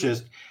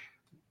purchased,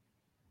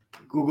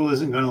 Google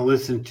isn't going to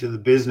listen to the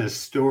business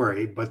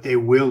story, but they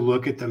will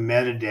look at the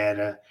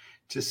metadata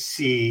to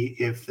see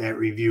if that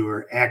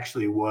reviewer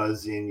actually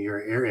was in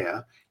your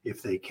area,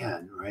 if they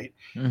can, right?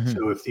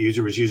 So if the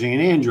user was using an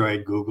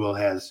Android, Google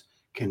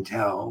can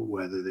tell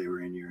whether they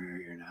were in your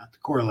area or not. The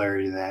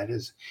corollary to that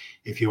is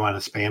if you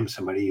want to spam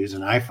somebody, use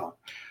an iPhone.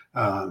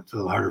 It's a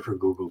little harder for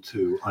Google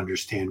to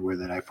understand where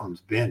that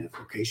iPhone's been if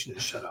location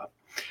is shut off.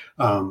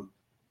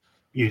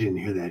 You didn't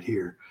hear that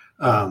here.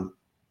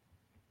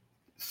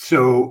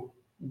 So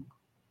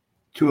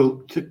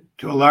to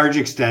a large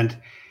extent,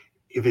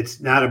 if it's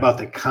not about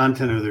the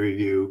content of the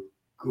review,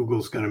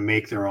 Google's going to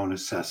make their own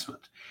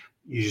assessment.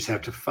 You just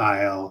have to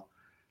file,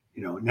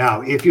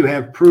 now if you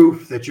have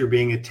proof that you're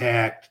being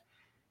attacked,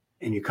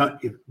 and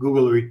if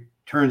Google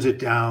turns it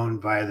down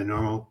via the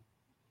normal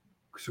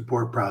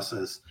support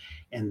process,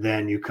 and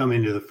then you come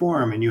into the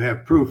forum and you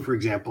have proof, for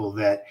example,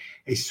 that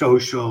a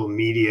social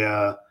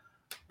media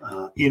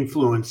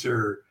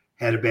influencer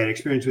had a bad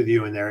experience with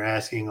you and they're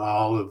asking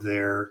all of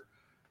their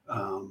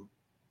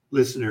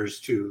listeners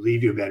to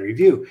leave you a bad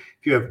review.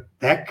 If you have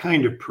that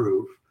kind of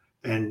proof,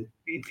 then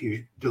if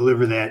you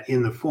deliver that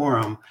in the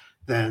forum,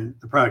 then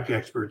the product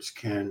experts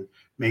can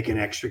make an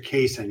extra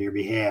case on your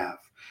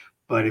behalf.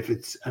 But if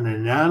it's an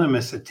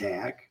anonymous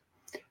attack,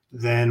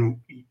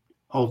 then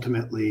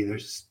ultimately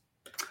there's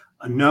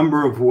a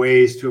number of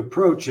ways to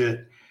approach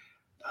it.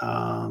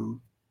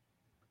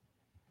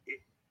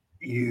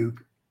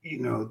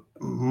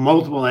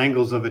 Multiple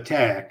angles of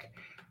attack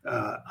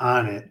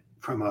on it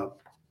from a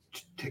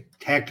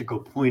tactical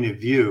point of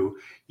view.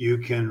 You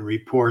can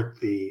report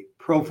the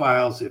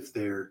profiles if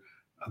they're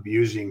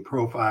abusing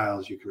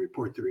profiles. You can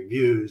report the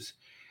reviews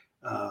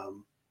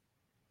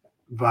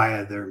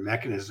via their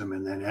mechanism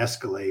and then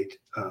escalate.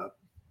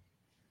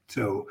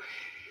 So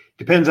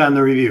depends on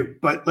the review.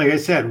 But like I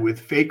said, with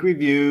fake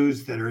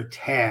reviews that are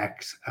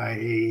attacks,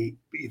 I've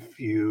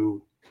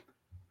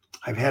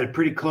had it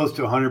pretty close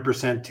to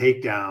 100%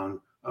 takedown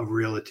of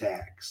real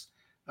attacks.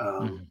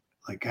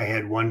 Like I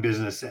had one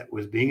business that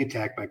was being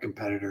attacked by a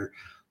competitor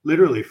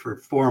literally for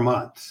 4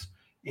 months.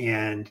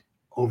 And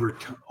over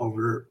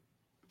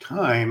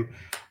time,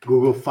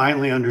 Google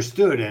finally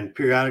understood and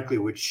periodically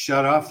would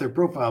shut off their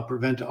profile,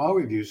 prevent all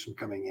reviews from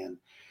coming in.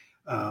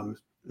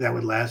 That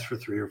would last for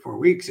 3 or 4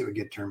 weeks. It would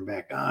get turned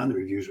back on. The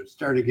reviews would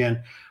start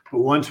again.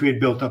 But once we had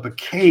built up a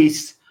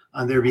case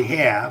on their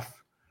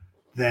behalf,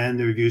 then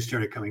the reviews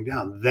started coming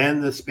down. Then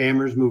the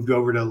spammers moved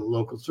over to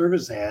local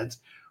service ads,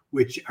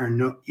 which are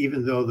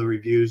even though the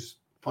reviews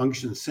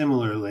function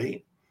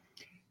similarly,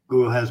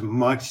 Google has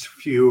much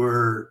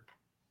fewer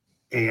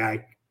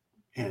AI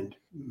and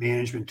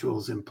management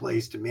tools in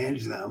place to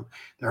manage them.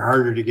 They're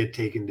harder to get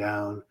taken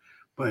down,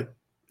 but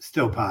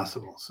still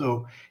possible.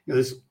 So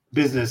this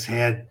business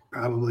had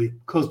probably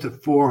close to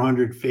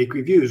 400 fake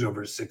reviews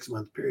over a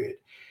 6-month period.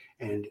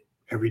 And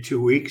every 2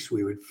 weeks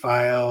he would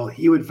file,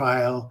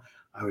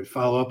 I would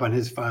follow up on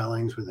his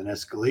filings with an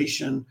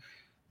escalation.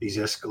 These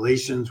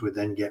escalations would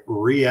then get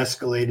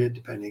re-escalated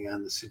depending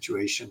on the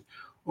situation.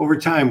 Over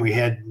time, we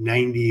had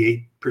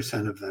 98%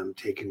 of them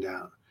taken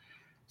down.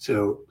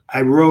 So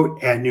I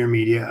wrote at Near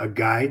Media a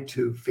guide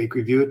to fake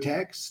review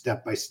attacks,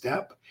 step by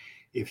step.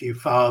 If you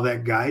follow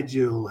that guide,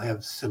 you'll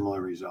have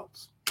similar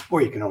results.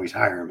 Or you can always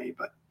hire me,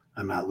 but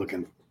I'm not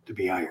looking to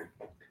be hired.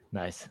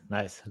 Nice.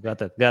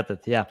 Got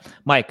it. Yeah.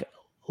 Mike,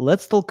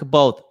 let's talk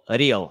about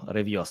real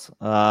reviews.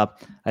 I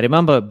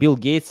remember Bill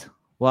Gates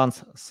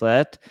once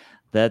said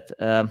that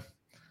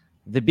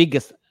the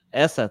biggest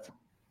asset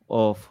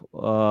of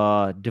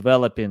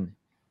developing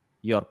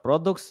your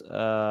products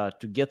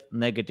to get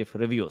negative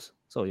reviews.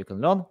 So you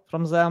can learn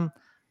from them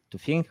to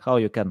think how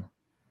you can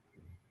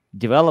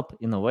develop,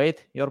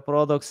 innovate your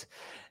products.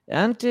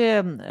 And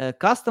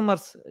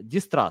customers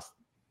distrust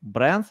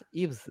brands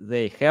if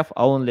they have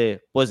only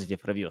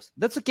positive reviews.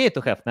 That's okay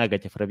to have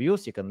negative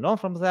reviews. You can learn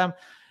from them.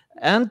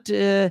 And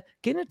can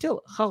you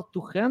tell how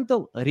to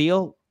handle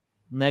real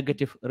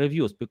negative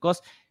reviews?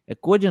 Because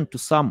according to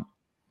some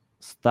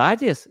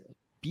studies,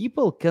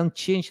 people can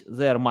change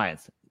their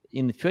minds.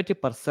 In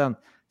 30%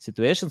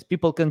 situations,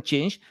 people can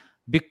change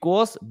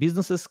because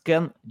businesses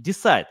can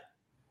decide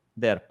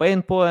their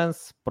pain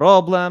points,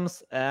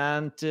 problems,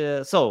 and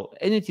so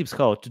any tips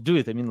how to do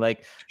it? I mean,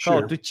 like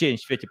how to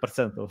change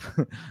 30% of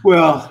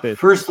Well, space.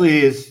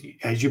 firstly is,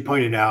 as you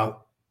pointed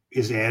out,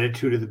 is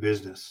attitude of the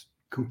business.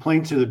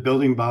 Complaints are the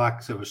building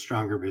blocks of a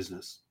stronger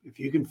business. If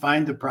you can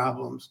find the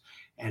problems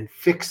and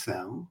fix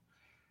them,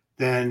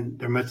 then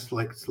they're much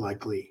less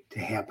likely to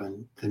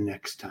happen the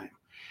next time.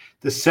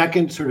 The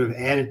second sort of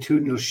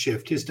attitudinal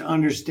shift is to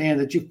understand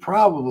that you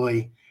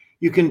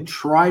can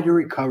try to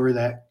recover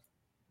that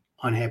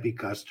unhappy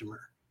customer,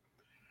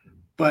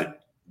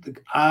 but the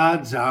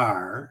odds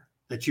are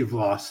that you've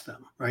lost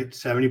them, right?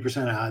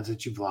 70% odds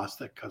that you've lost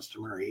that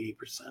customer, 80%,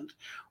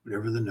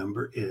 whatever the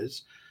number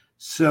is.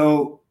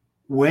 So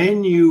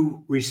when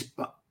you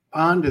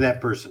respond to that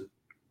person,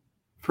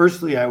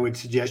 firstly, I would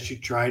suggest you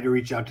try to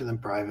reach out to them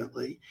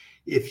privately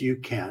if you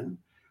can,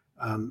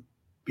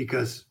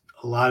 because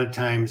a lot of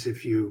times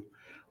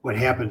what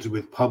happens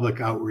with public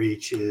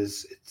outreach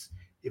is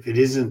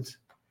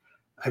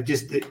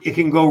it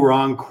can go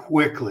wrong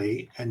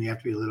quickly and you have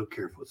to be a little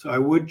careful. So I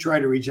would try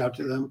to reach out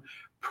to them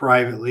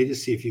privately to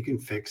see if you can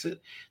fix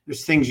it.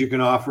 There's things you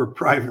can offer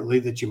privately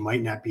that you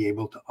might not be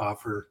able to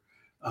offer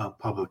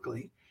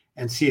publicly,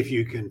 and see if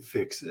you can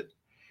fix it.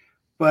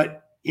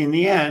 But in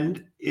the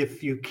end,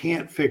 if you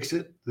can't fix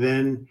it,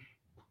 then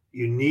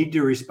you need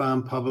to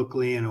respond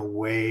publicly in a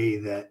way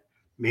that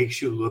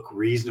makes you look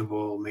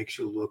reasonable, makes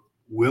you look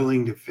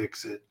willing to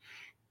fix it,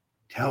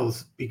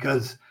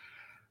 because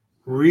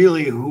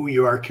really who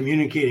you are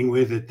communicating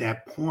with at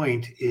that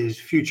point is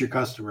future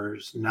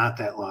customers, not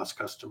that lost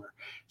customer.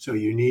 So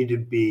you need to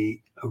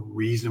be a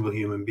reasonable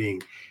human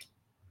being.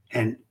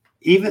 And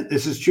even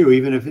this is true,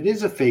 even if it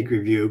is a fake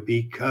review,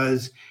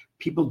 because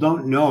people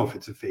don't know if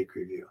it's a fake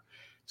review.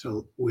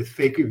 So with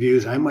fake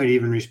reviews, I might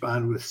even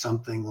respond with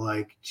something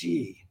like,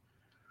 gee,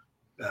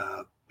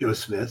 Joe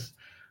Smith,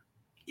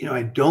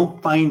 I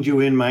don't find you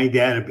in my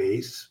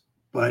database,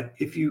 but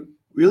if you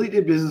really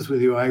did business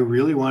with you, I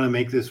really want to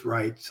make this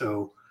right.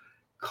 So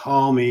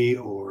call me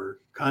or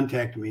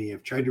contact me.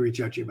 I've tried to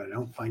reach out to you, but I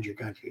don't find your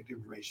contact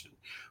information.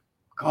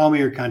 Call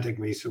me or contact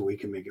me so we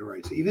can make it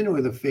right. So even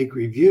with a fake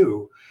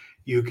review,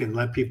 you can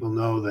let people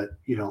know that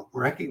you don't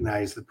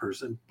recognize the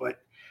person,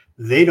 but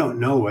they don't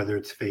know whether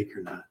it's fake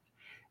or not.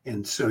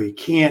 And so you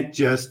can't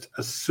just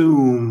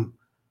assume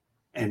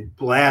and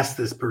blast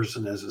this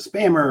person as a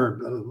spammer,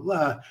 blah, blah,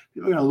 blah.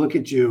 People are going to look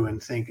at you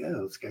and think,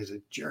 oh, this guy's a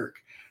jerk.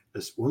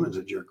 This woman's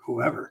a jerk,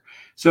 whoever.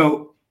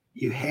 So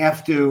you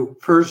have to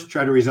first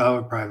try to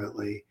resolve it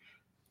privately.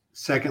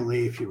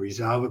 Secondly, if you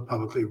resolve it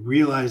publicly,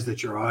 realize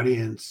that your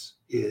audience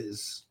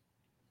is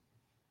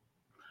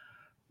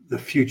the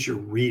future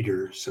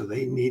reader. So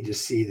they need to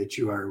see that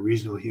you are a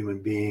reasonable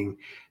human being,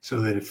 so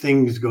that if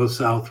things go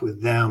south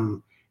with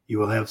them, you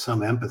will have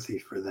some empathy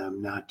for them,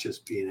 not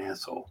just be an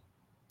asshole.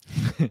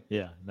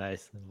 Yeah,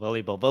 nice.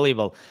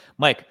 Valuable.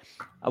 Mike,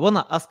 I want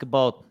to ask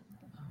about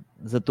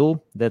the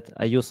tool that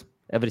I use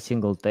every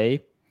single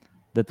day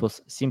that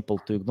was simple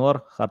to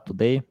ignore, hard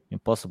today,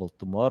 impossible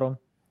tomorrow,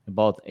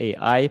 about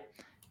AI.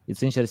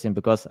 It's interesting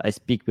because I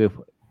speak with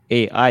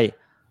AI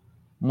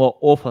more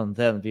often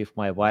than with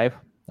my wife.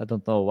 I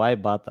don't know why,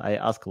 but I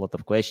ask a lot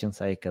of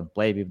questions. I can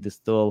play with this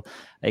tool.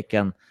 I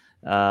can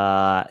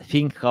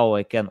think how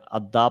I can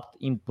adapt,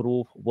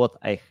 improve what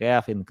I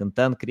have in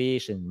content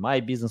creation,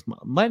 my business,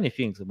 many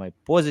things, my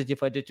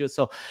positive attitude.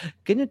 So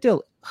can you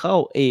tell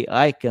how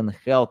AI can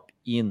help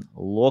in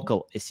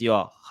local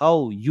SEO,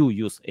 how you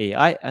use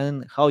AI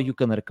and how you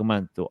can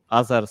recommend to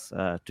others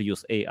to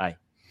use AI?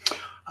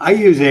 I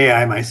use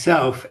AI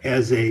myself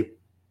as a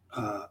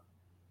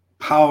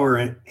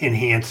power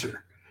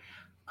enhancer.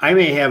 I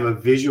may have a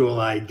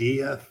visual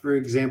idea, for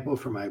example,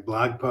 for my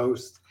blog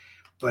post,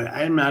 but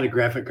I'm not a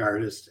graphic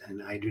artist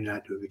and I do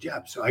not do a good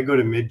job. So I go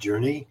to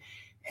Midjourney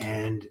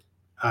and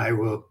I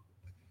will,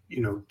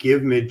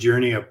 give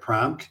Midjourney a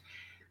prompt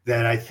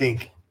that I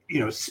think,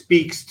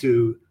 speaks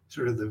to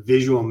sort of the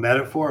visual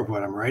metaphor of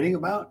what I'm writing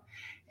about.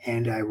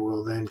 And I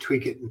will then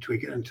tweak it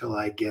until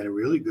I get a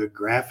really good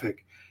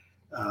graphic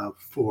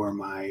for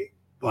my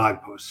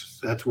blog posts.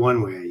 So that's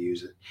one way I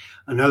use it.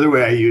 Another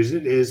way I use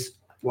it is,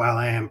 while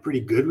I am pretty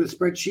good with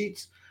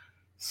spreadsheets,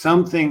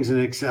 some things in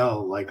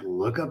Excel, like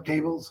lookup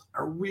tables,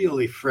 are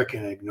really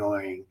freaking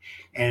annoying.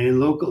 And in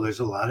local,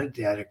 there's a lot of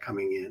data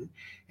coming in.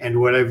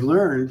 And what I've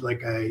learned,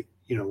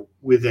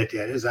 with that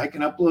data, is I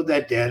can upload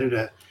that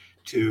data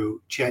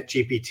to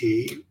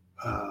ChatGPT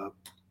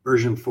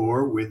version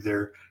 4 with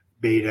their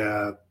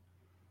beta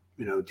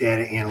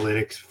data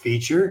analytics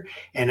feature,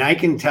 and I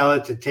can tell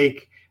it to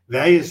take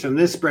values from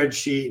this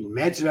spreadsheet and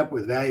match it up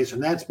with values from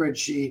that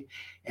spreadsheet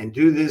and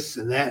do this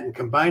and that and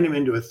combine them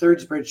into a third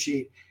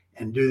spreadsheet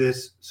and do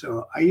this.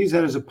 So I use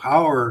that as a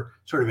power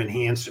sort of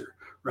enhancer,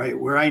 right?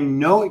 Where I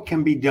know it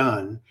can be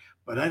done,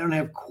 but I don't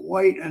have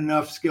quite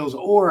enough skills,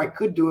 or I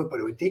could do it, but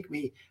it would take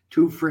me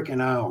 2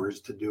 freaking hours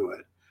to do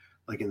it.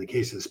 Like in the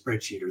case of the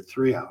spreadsheet, or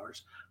 3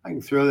 hours. I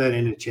can throw that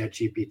into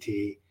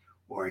ChatGPT,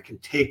 or I can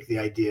take the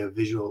idea of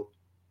visual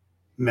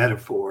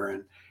metaphor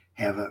and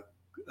have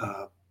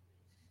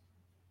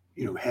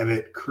have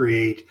it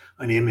create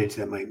an image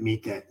that might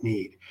meet that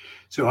need.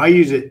 So I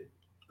use it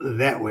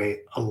that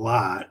way a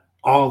lot,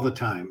 all the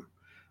time.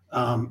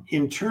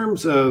 In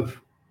terms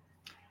of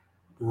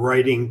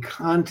writing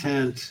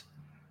content,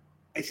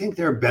 I think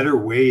there are better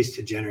ways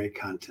to generate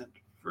content,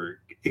 for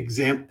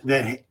example,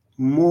 that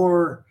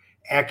more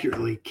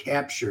accurately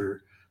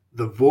capture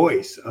the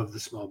voice of the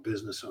small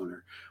business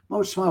owner.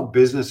 Most small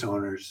business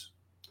owners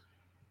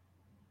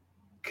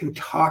can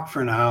talk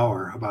for an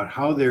hour about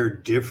how they're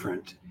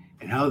different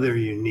and how they're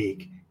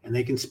unique, and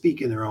they can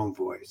speak in their own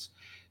voice.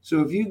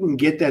 So if you can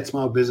get that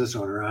small business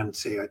owner on,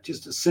 say,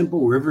 just a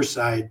simple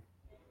Riverside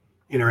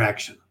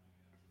interaction,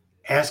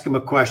 ask them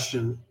a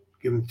question,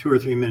 give them 2 or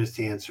 3 minutes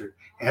to answer,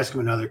 ask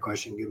them another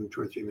question, give them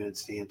 2 or 3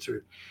 minutes to answer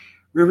it.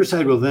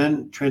 Riverside will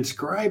then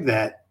transcribe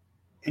that,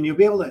 and you'll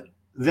be able to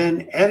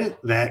then edit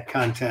that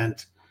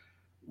content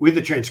with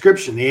the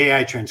transcription, the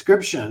AI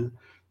transcription.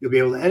 You'll be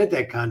able to edit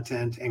that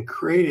content and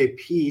create a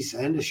piece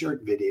and a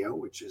short video,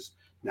 which is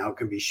now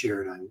can be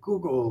shared on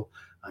Google,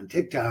 on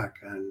TikTok,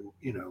 on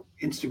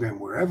Instagram,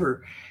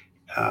 wherever,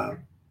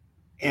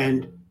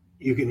 and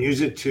you can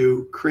use it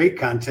to create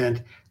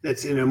content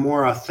that's in a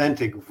more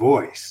authentic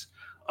voice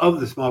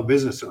of the small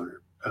business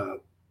owner,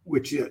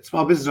 which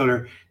small business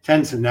owner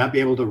tends to not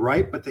be able to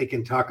write, but they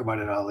can talk about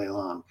it all day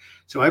long.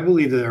 So I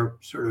believe there are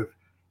sort of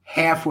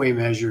halfway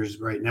measures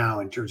right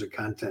now in terms of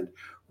content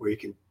where you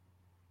can,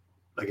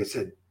 like I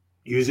said,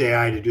 use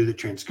AI to do the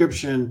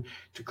transcription,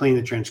 to clean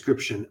the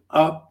transcription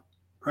up,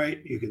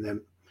 right? You can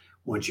then,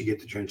 once you get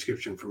the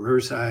transcription from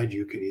Riverside,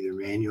 you could either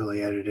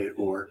manually edit it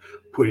or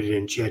put it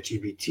in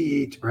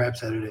ChatGPT to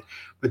perhaps edit it.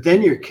 But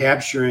then you're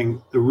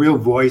capturing the real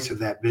voice of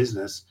that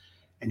business,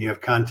 and you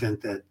have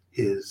content that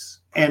is,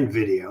 and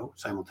video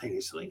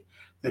simultaneously,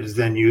 that is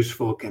then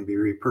useful, can be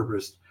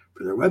repurposed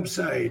for their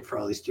website, for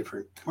all these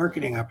different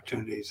marketing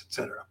opportunities, et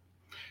cetera.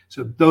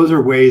 So those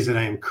are ways that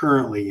I am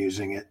currently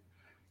using it.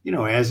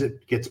 As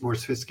it gets more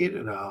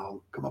sophisticated,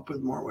 I'll come up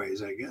with more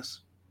ways, I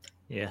guess.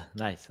 Yeah,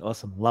 nice.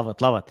 Awesome. Love it.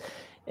 Love it.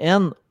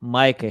 And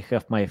Mike, I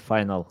have my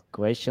final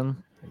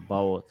question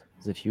about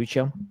the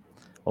future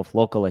of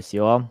local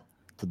SEO.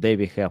 Today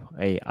we have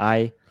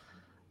AI.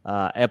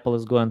 Apple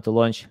is going to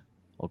launch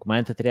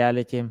augmented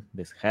reality,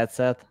 this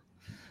headset.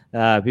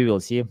 We will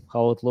see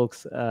how it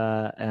looks.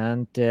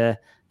 The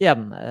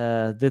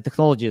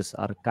technologies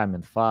are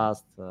coming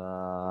fast.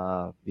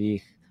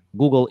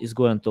 Google is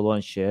going to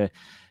launch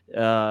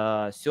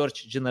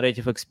search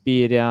generative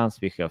experience.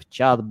 We have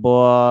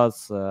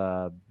chatbots,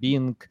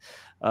 Bing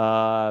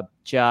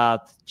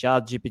chat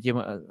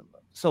GPT.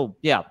 So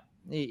yeah,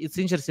 it's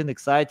interesting,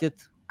 excited.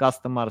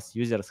 Customers,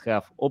 users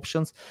have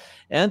options.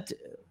 And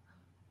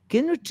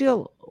can you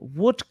tell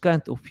what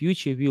kind of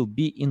future will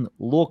be in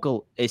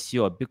local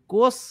SEO?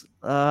 Because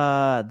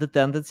the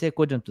tendency,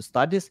 according to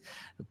studies,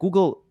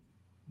 Google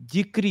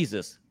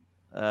decreases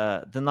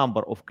the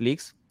number of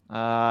clicks,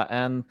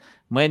 and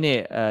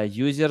many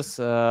users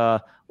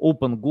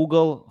open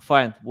Google,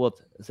 find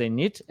what they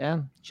need,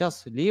 and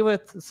just leave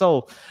it.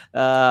 So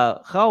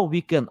how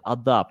we can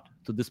adapt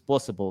to this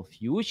possible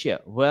future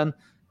when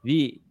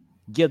we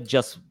get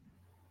just,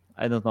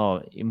 I don't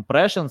know,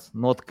 impressions,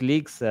 not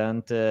clicks,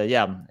 and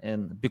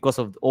because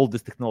of all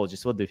these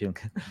technologies? What do you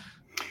think?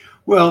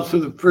 Well, so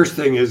the first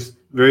thing is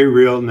very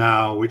real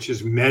now, which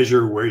is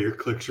measure where your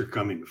clicks are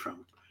coming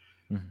from.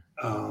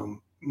 Mm-hmm.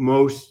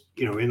 Most,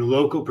 in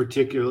local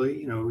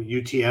particularly,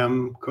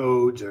 UTM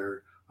codes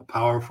are a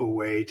powerful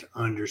way to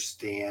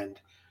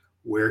understand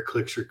where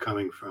clicks are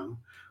coming from,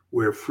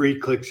 where free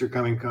clicks are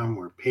coming from,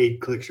 where paid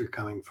clicks are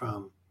coming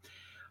from.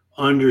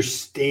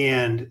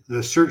 Understand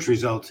the search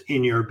results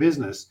in your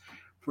business.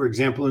 For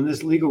example, in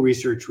this legal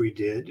research we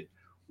did,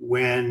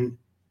 when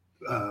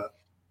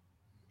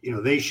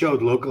they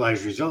showed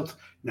localized results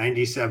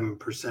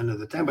 97% of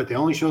the time, but they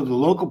only showed the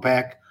local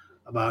pack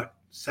about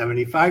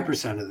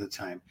 75% of the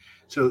time.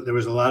 So there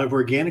was a lot of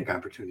organic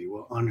opportunity.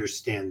 Well,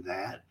 understand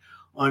that.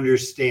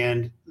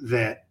 Understand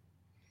that,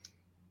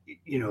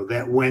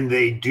 that when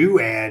they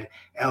do add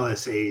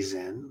LSAs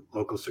in,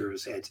 local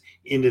service ads,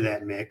 into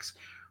that mix,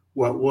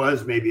 what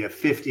was maybe a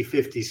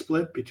 50-50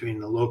 split between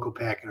the local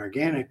pack and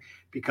organic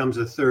becomes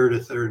a third,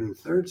 and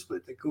third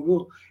split. That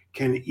Google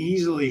can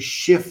easily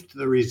shift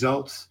the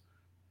results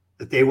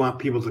that they want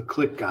people to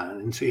click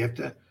on. And so you have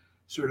to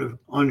sort of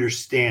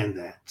understand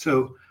that.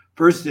 So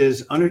first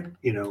is,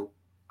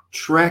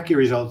 track your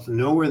results,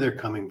 know where they're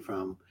coming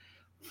from,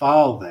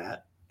 follow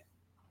that.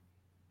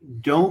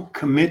 don't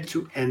commit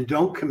to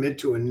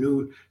a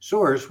new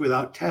source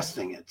without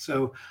testing it.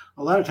 So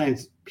a lot of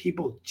times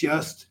people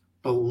just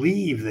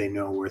believe they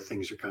know where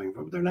things are coming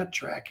from, but they're not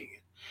tracking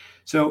it.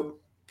 So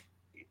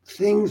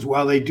things,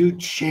 while they do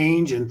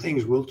change and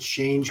things will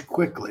change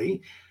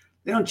quickly,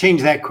 they don't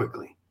change that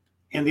quickly.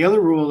 And the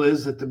other rule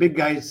is that the big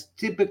guys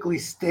typically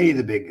stay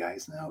the big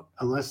guys. Now,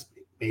 unless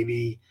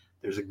maybe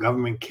there's a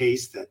government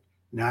case that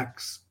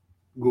knocks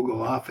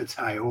Google off its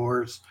high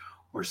horse,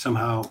 or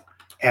somehow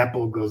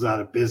Apple goes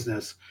out of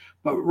business.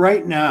 But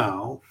right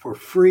now, for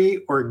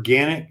free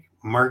organic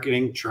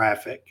marketing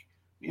traffic,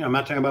 I'm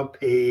not talking about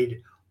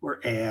paid or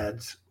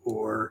ads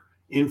or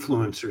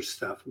influencer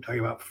stuff. I'm talking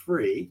about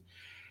free.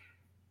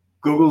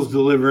 Google's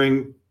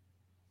delivering,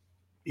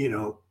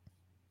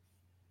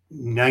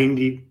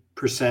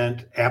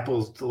 90%.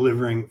 Apple's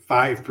delivering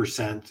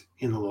 5%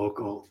 in the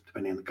local,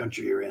 depending on the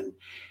country you're in.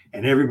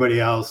 And everybody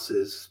else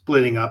is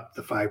splitting up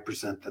the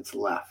 5% that's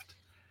left.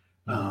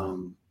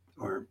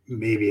 Or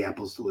maybe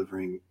Apple's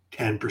delivering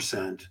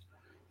 10%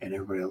 and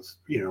everybody else,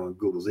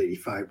 Google's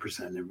 85%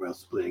 and everybody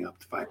else splitting up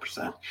to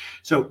 5%.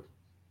 So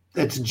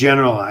that's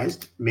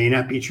generalized, may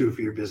not be true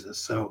for your business.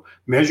 So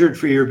measure it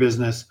for your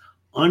business,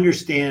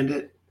 understand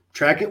it,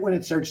 track it when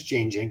it starts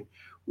changing.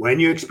 When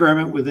you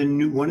experiment with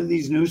one of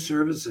these new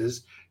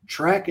services,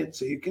 track it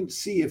so you can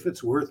see if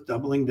it's worth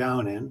doubling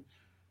down in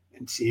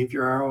and see if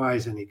your ROI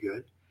is any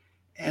good.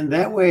 And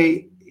that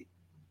way,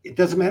 it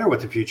doesn't matter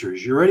what the future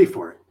is. You're ready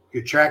for it.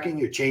 You're tracking,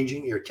 you're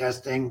changing, you're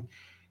testing,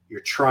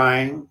 you're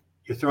trying,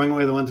 you're throwing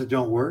away the ones that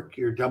don't work,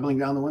 you're doubling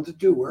down the ones that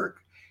do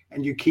work,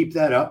 and you keep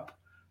that up.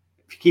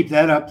 If you keep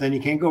that up, then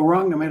you can't go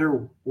wrong no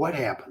matter what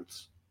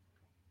happens.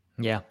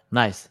 Yeah,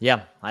 nice.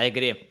 Yeah, I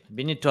agree.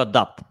 We need to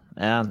adapt,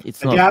 and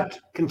it's adapt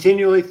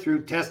continually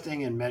through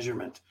testing and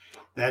measurement.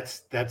 That's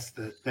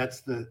the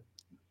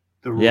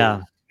rule.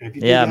 Yeah. And if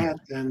you do that,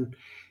 then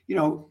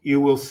you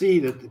will see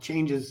that the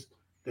changes,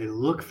 they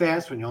look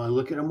fast when you only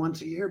look at them once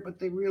a year, but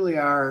they really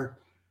are,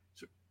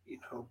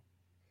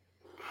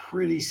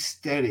 pretty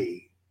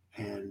steady.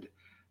 And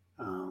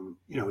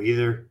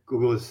either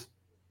Google is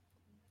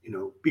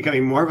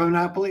becoming more of a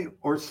monopoly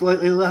or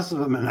slightly less of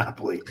a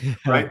monopoly,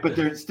 right? But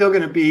they're still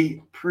going to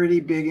be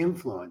pretty big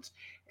influence.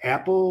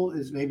 Apple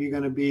is maybe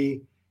going to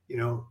be,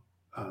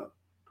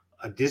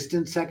 a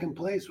distant second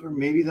place, or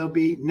maybe they'll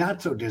be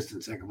not so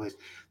distant second place.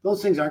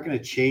 Those things aren't going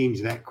to change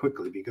that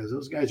quickly because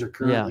those guys are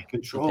currently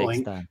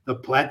controlling the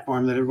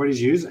platform that everybody's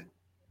using.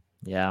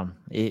 Yeah,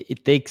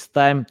 it takes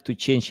time to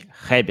change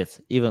habits,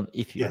 even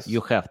if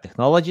you have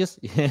technologies.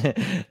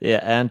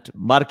 And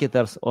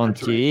marketers on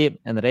TV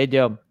and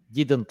radio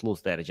didn't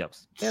lose their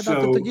jobs. They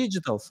adapted to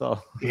digital.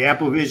 So the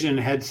Apple Vision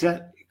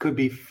headset could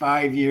be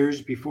 5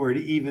 years before it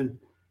even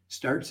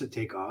starts to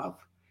take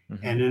off,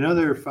 and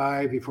another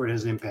 5 before it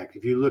has an impact.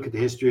 If you look at the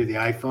history of the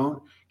iPhone,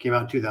 it came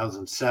out in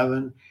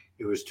 2007.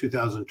 It was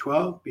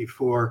 2012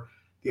 before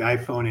the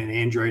iPhone and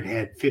Android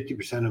had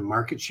 50% of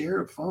market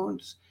share of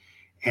phones.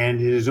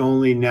 And it is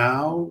only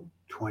now,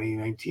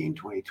 2019,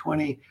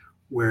 2020,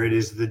 where it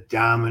is the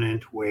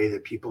dominant way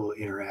that people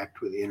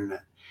interact with the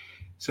internet.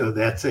 So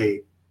that's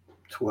a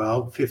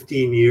 12,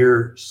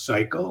 15-year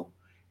cycle,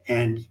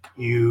 and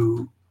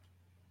you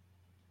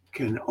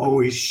can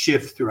always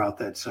shift throughout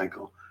that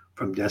cycle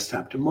from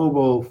desktop to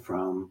mobile,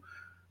 from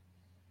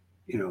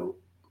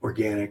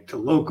organic to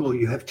local.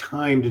 You have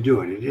time to do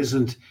it. It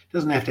doesn't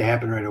have to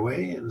happen right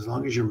away. And as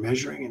long as you're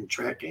measuring and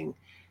tracking,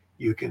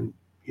 you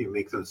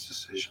make those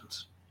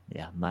decisions.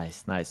 Yeah,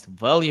 nice.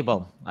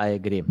 Valuable. I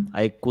agree.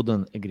 I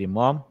couldn't agree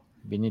more.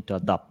 We need to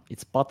adapt.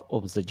 It's part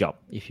of the job.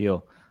 If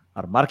you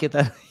are a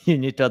marketer, you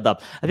need to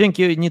adapt. I think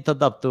you need to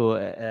adapt to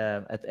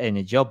at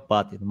any job,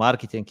 but in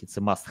marketing, it's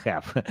a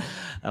must-have.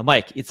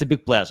 Mike, it's a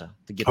big pleasure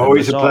to get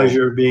always a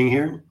pleasure being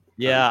here.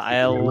 Yeah,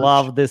 I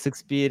love this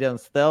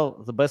experience.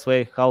 Tell the best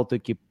way how to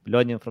keep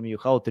learning from you,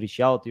 how to reach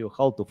out to you,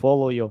 how to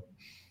follow you.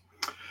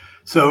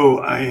 So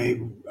I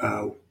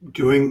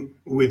doing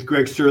with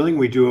Greg Sterling,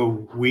 we do a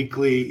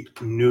weekly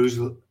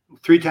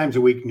 3 times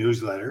a week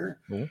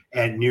newsletter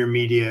at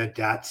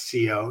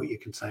nearmedia.co. You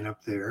can sign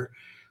up there.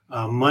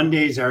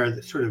 Mondays are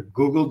the sort of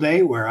Google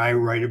Day, where I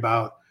write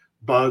about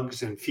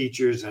bugs and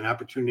features and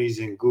opportunities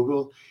in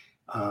Google.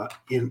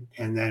 And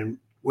then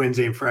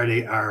Wednesday and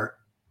Friday are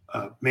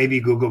maybe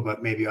Google,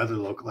 but maybe other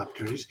local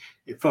opportunities.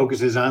 It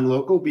focuses on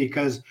local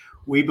because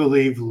we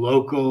believe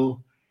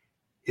local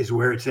is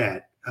where it's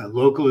at.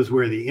 Local is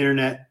where the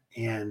internet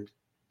and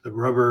the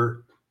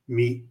rubber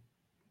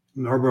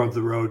of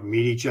the road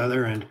meet each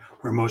other, and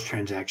where most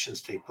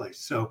transactions take place.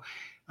 So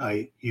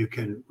you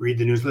can read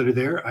the newsletter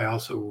there. I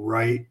also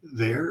write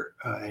there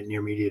at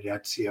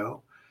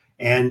nearmedia.co.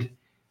 And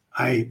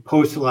I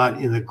post a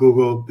lot in the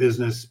Google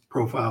Business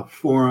Profile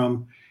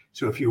Forum.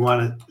 So if you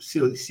want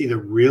to see the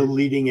real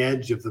leading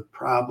edge of the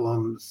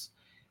problems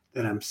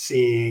that I'm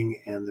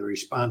seeing and the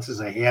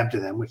responses I have to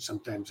them, which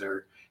sometimes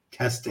are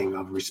testing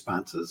of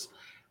responses,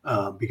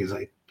 because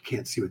I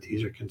can't see what the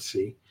user can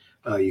see,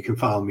 you can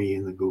follow me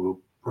in the Google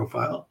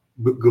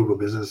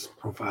Business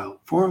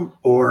Profile Forum,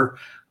 or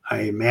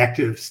I'm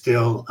active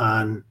still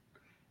on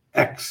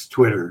X,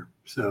 Twitter,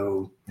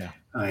 So Yeah.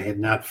 I had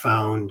not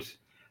found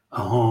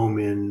a home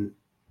in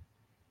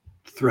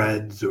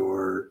Threads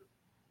or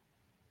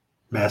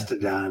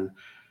Mastodon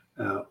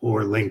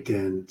or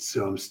LinkedIn.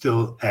 So I'm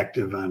still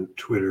active on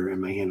Twitter,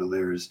 and my handle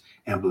there is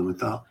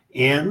Blumenthal.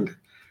 And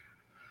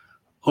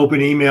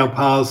open email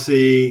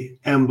policy,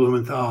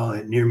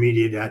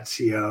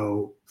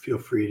 mblumenthal@nearmedia.co. Feel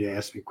free to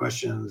ask me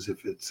questions.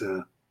 If it's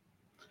a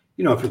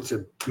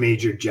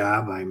major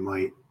job, I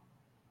might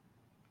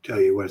tell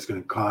you what it's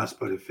going to cost.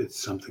 But if it's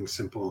something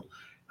simple,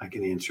 I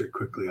can answer it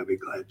quickly. I'll be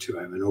glad to.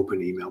 I have an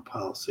open email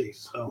policy,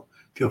 so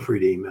feel free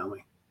to email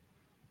me.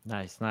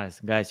 Nice.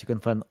 Guys, you can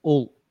find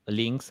all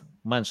links,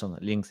 mention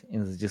links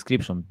in the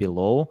description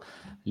below.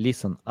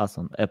 Listen us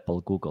on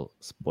Apple, Google,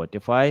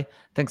 Spotify.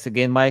 Thanks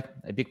again, Mike.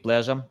 A big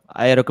pleasure.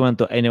 I recommend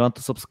to anyone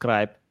to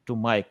subscribe to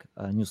Mike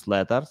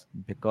newsletters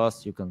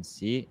because you can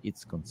see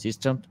it's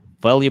consistent,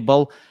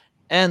 valuable,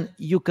 and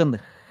you can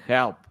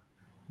help.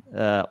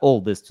 All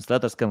these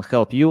newsletters can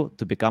help you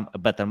to become a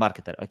better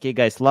marketer. Okay,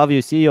 guys, love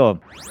you. See you.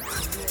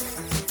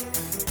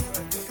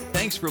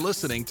 Thanks for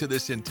listening to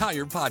this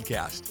entire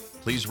podcast.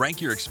 Please rank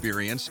your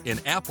experience in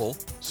Apple,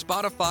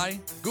 Spotify,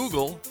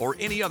 Google, or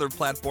any other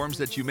platforms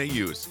that you may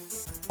use.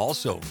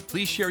 Also,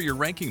 please share your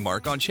ranking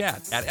mark on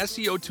chat at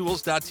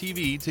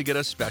SEOtools.tv to get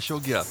a special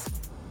gift.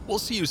 We'll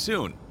see you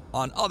soon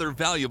on other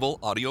valuable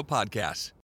audio podcasts.